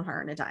turn on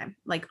her in a dime.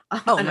 Like,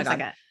 oh my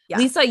God. Yeah.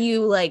 Lisa,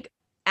 you like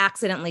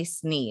accidentally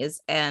sneeze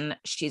and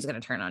she's going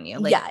to turn on you.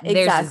 Like,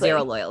 there's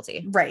zero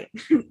loyalty. Right.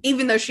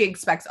 Even though she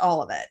expects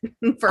all of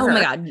it for her.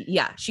 My God.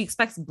 Yeah. She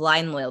expects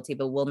blind loyalty,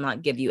 but will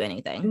not give you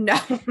anything. No,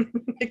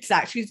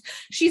 exactly.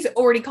 She's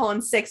already calling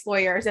 6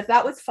 lawyers. If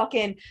that was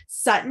fucking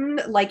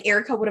Sutton, like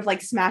Erika would have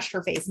like smashed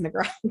her face in the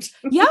ground.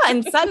 Yeah.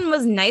 And Sutton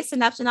was nice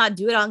enough to not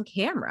do it on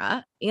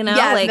camera, you know?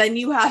 Yeah. Like, then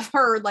you have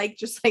her like,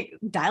 just like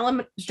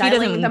dialing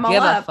them all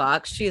up. A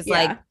fuck. She's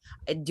like,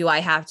 do I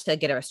have to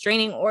get a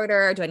restraining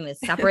order? Do I need to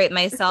separate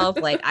myself?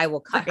 Like, I will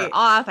cut her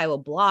off. I will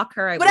block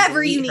her.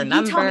 Whatever you need.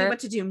 You tell me what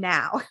to do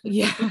now.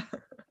 Yeah.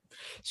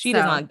 She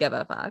does not give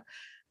a fuck.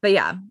 But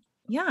yeah.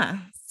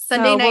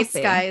 Sunday nights,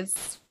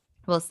 guys.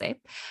 We'll see.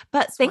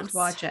 But Just thanks,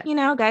 watch it.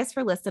 Guys,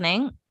 for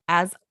listening.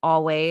 As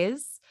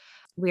always,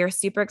 we are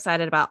super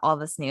excited about all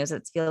this news.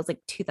 It feels like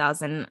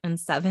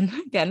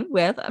 2007 again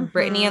with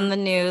Britney in the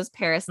news,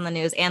 Paris in the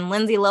news, and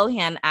Lindsay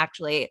Lohan.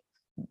 Actually,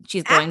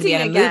 she's going to be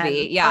in a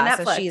movie. Yeah,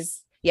 so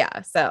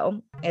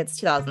so it's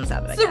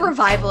 2007. It's a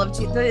revival of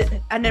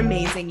an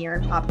amazing year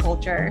in pop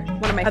culture.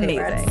 One of my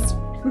favorites.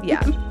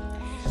 Yeah.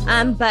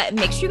 But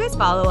make sure you guys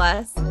follow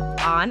us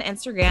on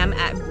Instagram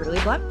at Brutally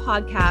Blunt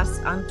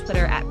Podcast, on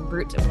Twitter at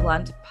Brute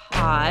Blunt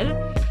Pod.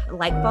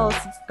 Like, follow,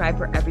 subscribe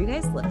wherever you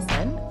guys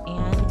listen,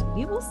 and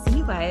we will see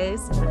you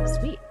guys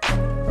next week.